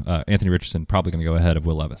with you. Anthony Richardson probably going to go ahead of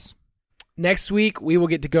Will Levis. Next week, we will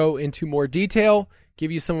get to go into more detail,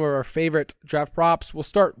 give you some of our favorite draft props. We'll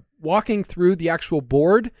start walking through the actual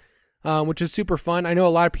board, which is super fun. I know a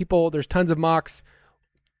lot of people, there's tons of mocks.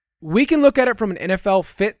 We can look at it from an NFL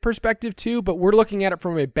fit perspective too, but we're looking at it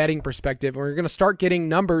from a betting perspective. And we're going to start getting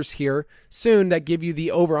numbers here soon that give you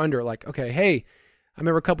the over-under. Like, okay, hey, I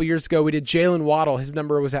remember a couple years ago we did Jalen Waddle. His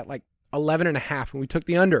number was at like 11.5, and we took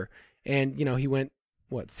the under. And, he went,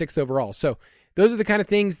 6 overall. So those are the kind of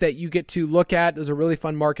things that you get to look at. Those are really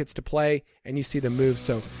fun markets to play, and you see them move.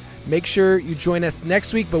 So make sure you join us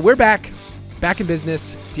next week. But we're back in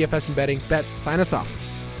business. DFS and betting. Bets, sign us off.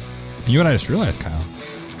 You and I just realized, Kyle,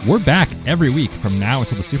 we're back every week from now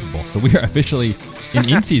until the Super Bowl. So we are officially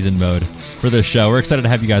in season mode for this show. We're excited to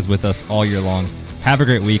have you guys with us all year long. Have a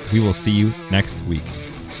great week. We will see you next week.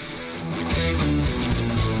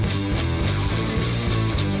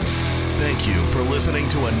 Thank you for listening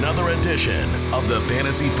to another edition of the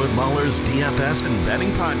Fantasy Footballers DFS and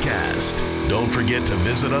Betting Podcast. Don't forget to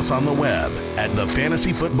visit us on the web at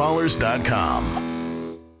thefantasyfootballers.com.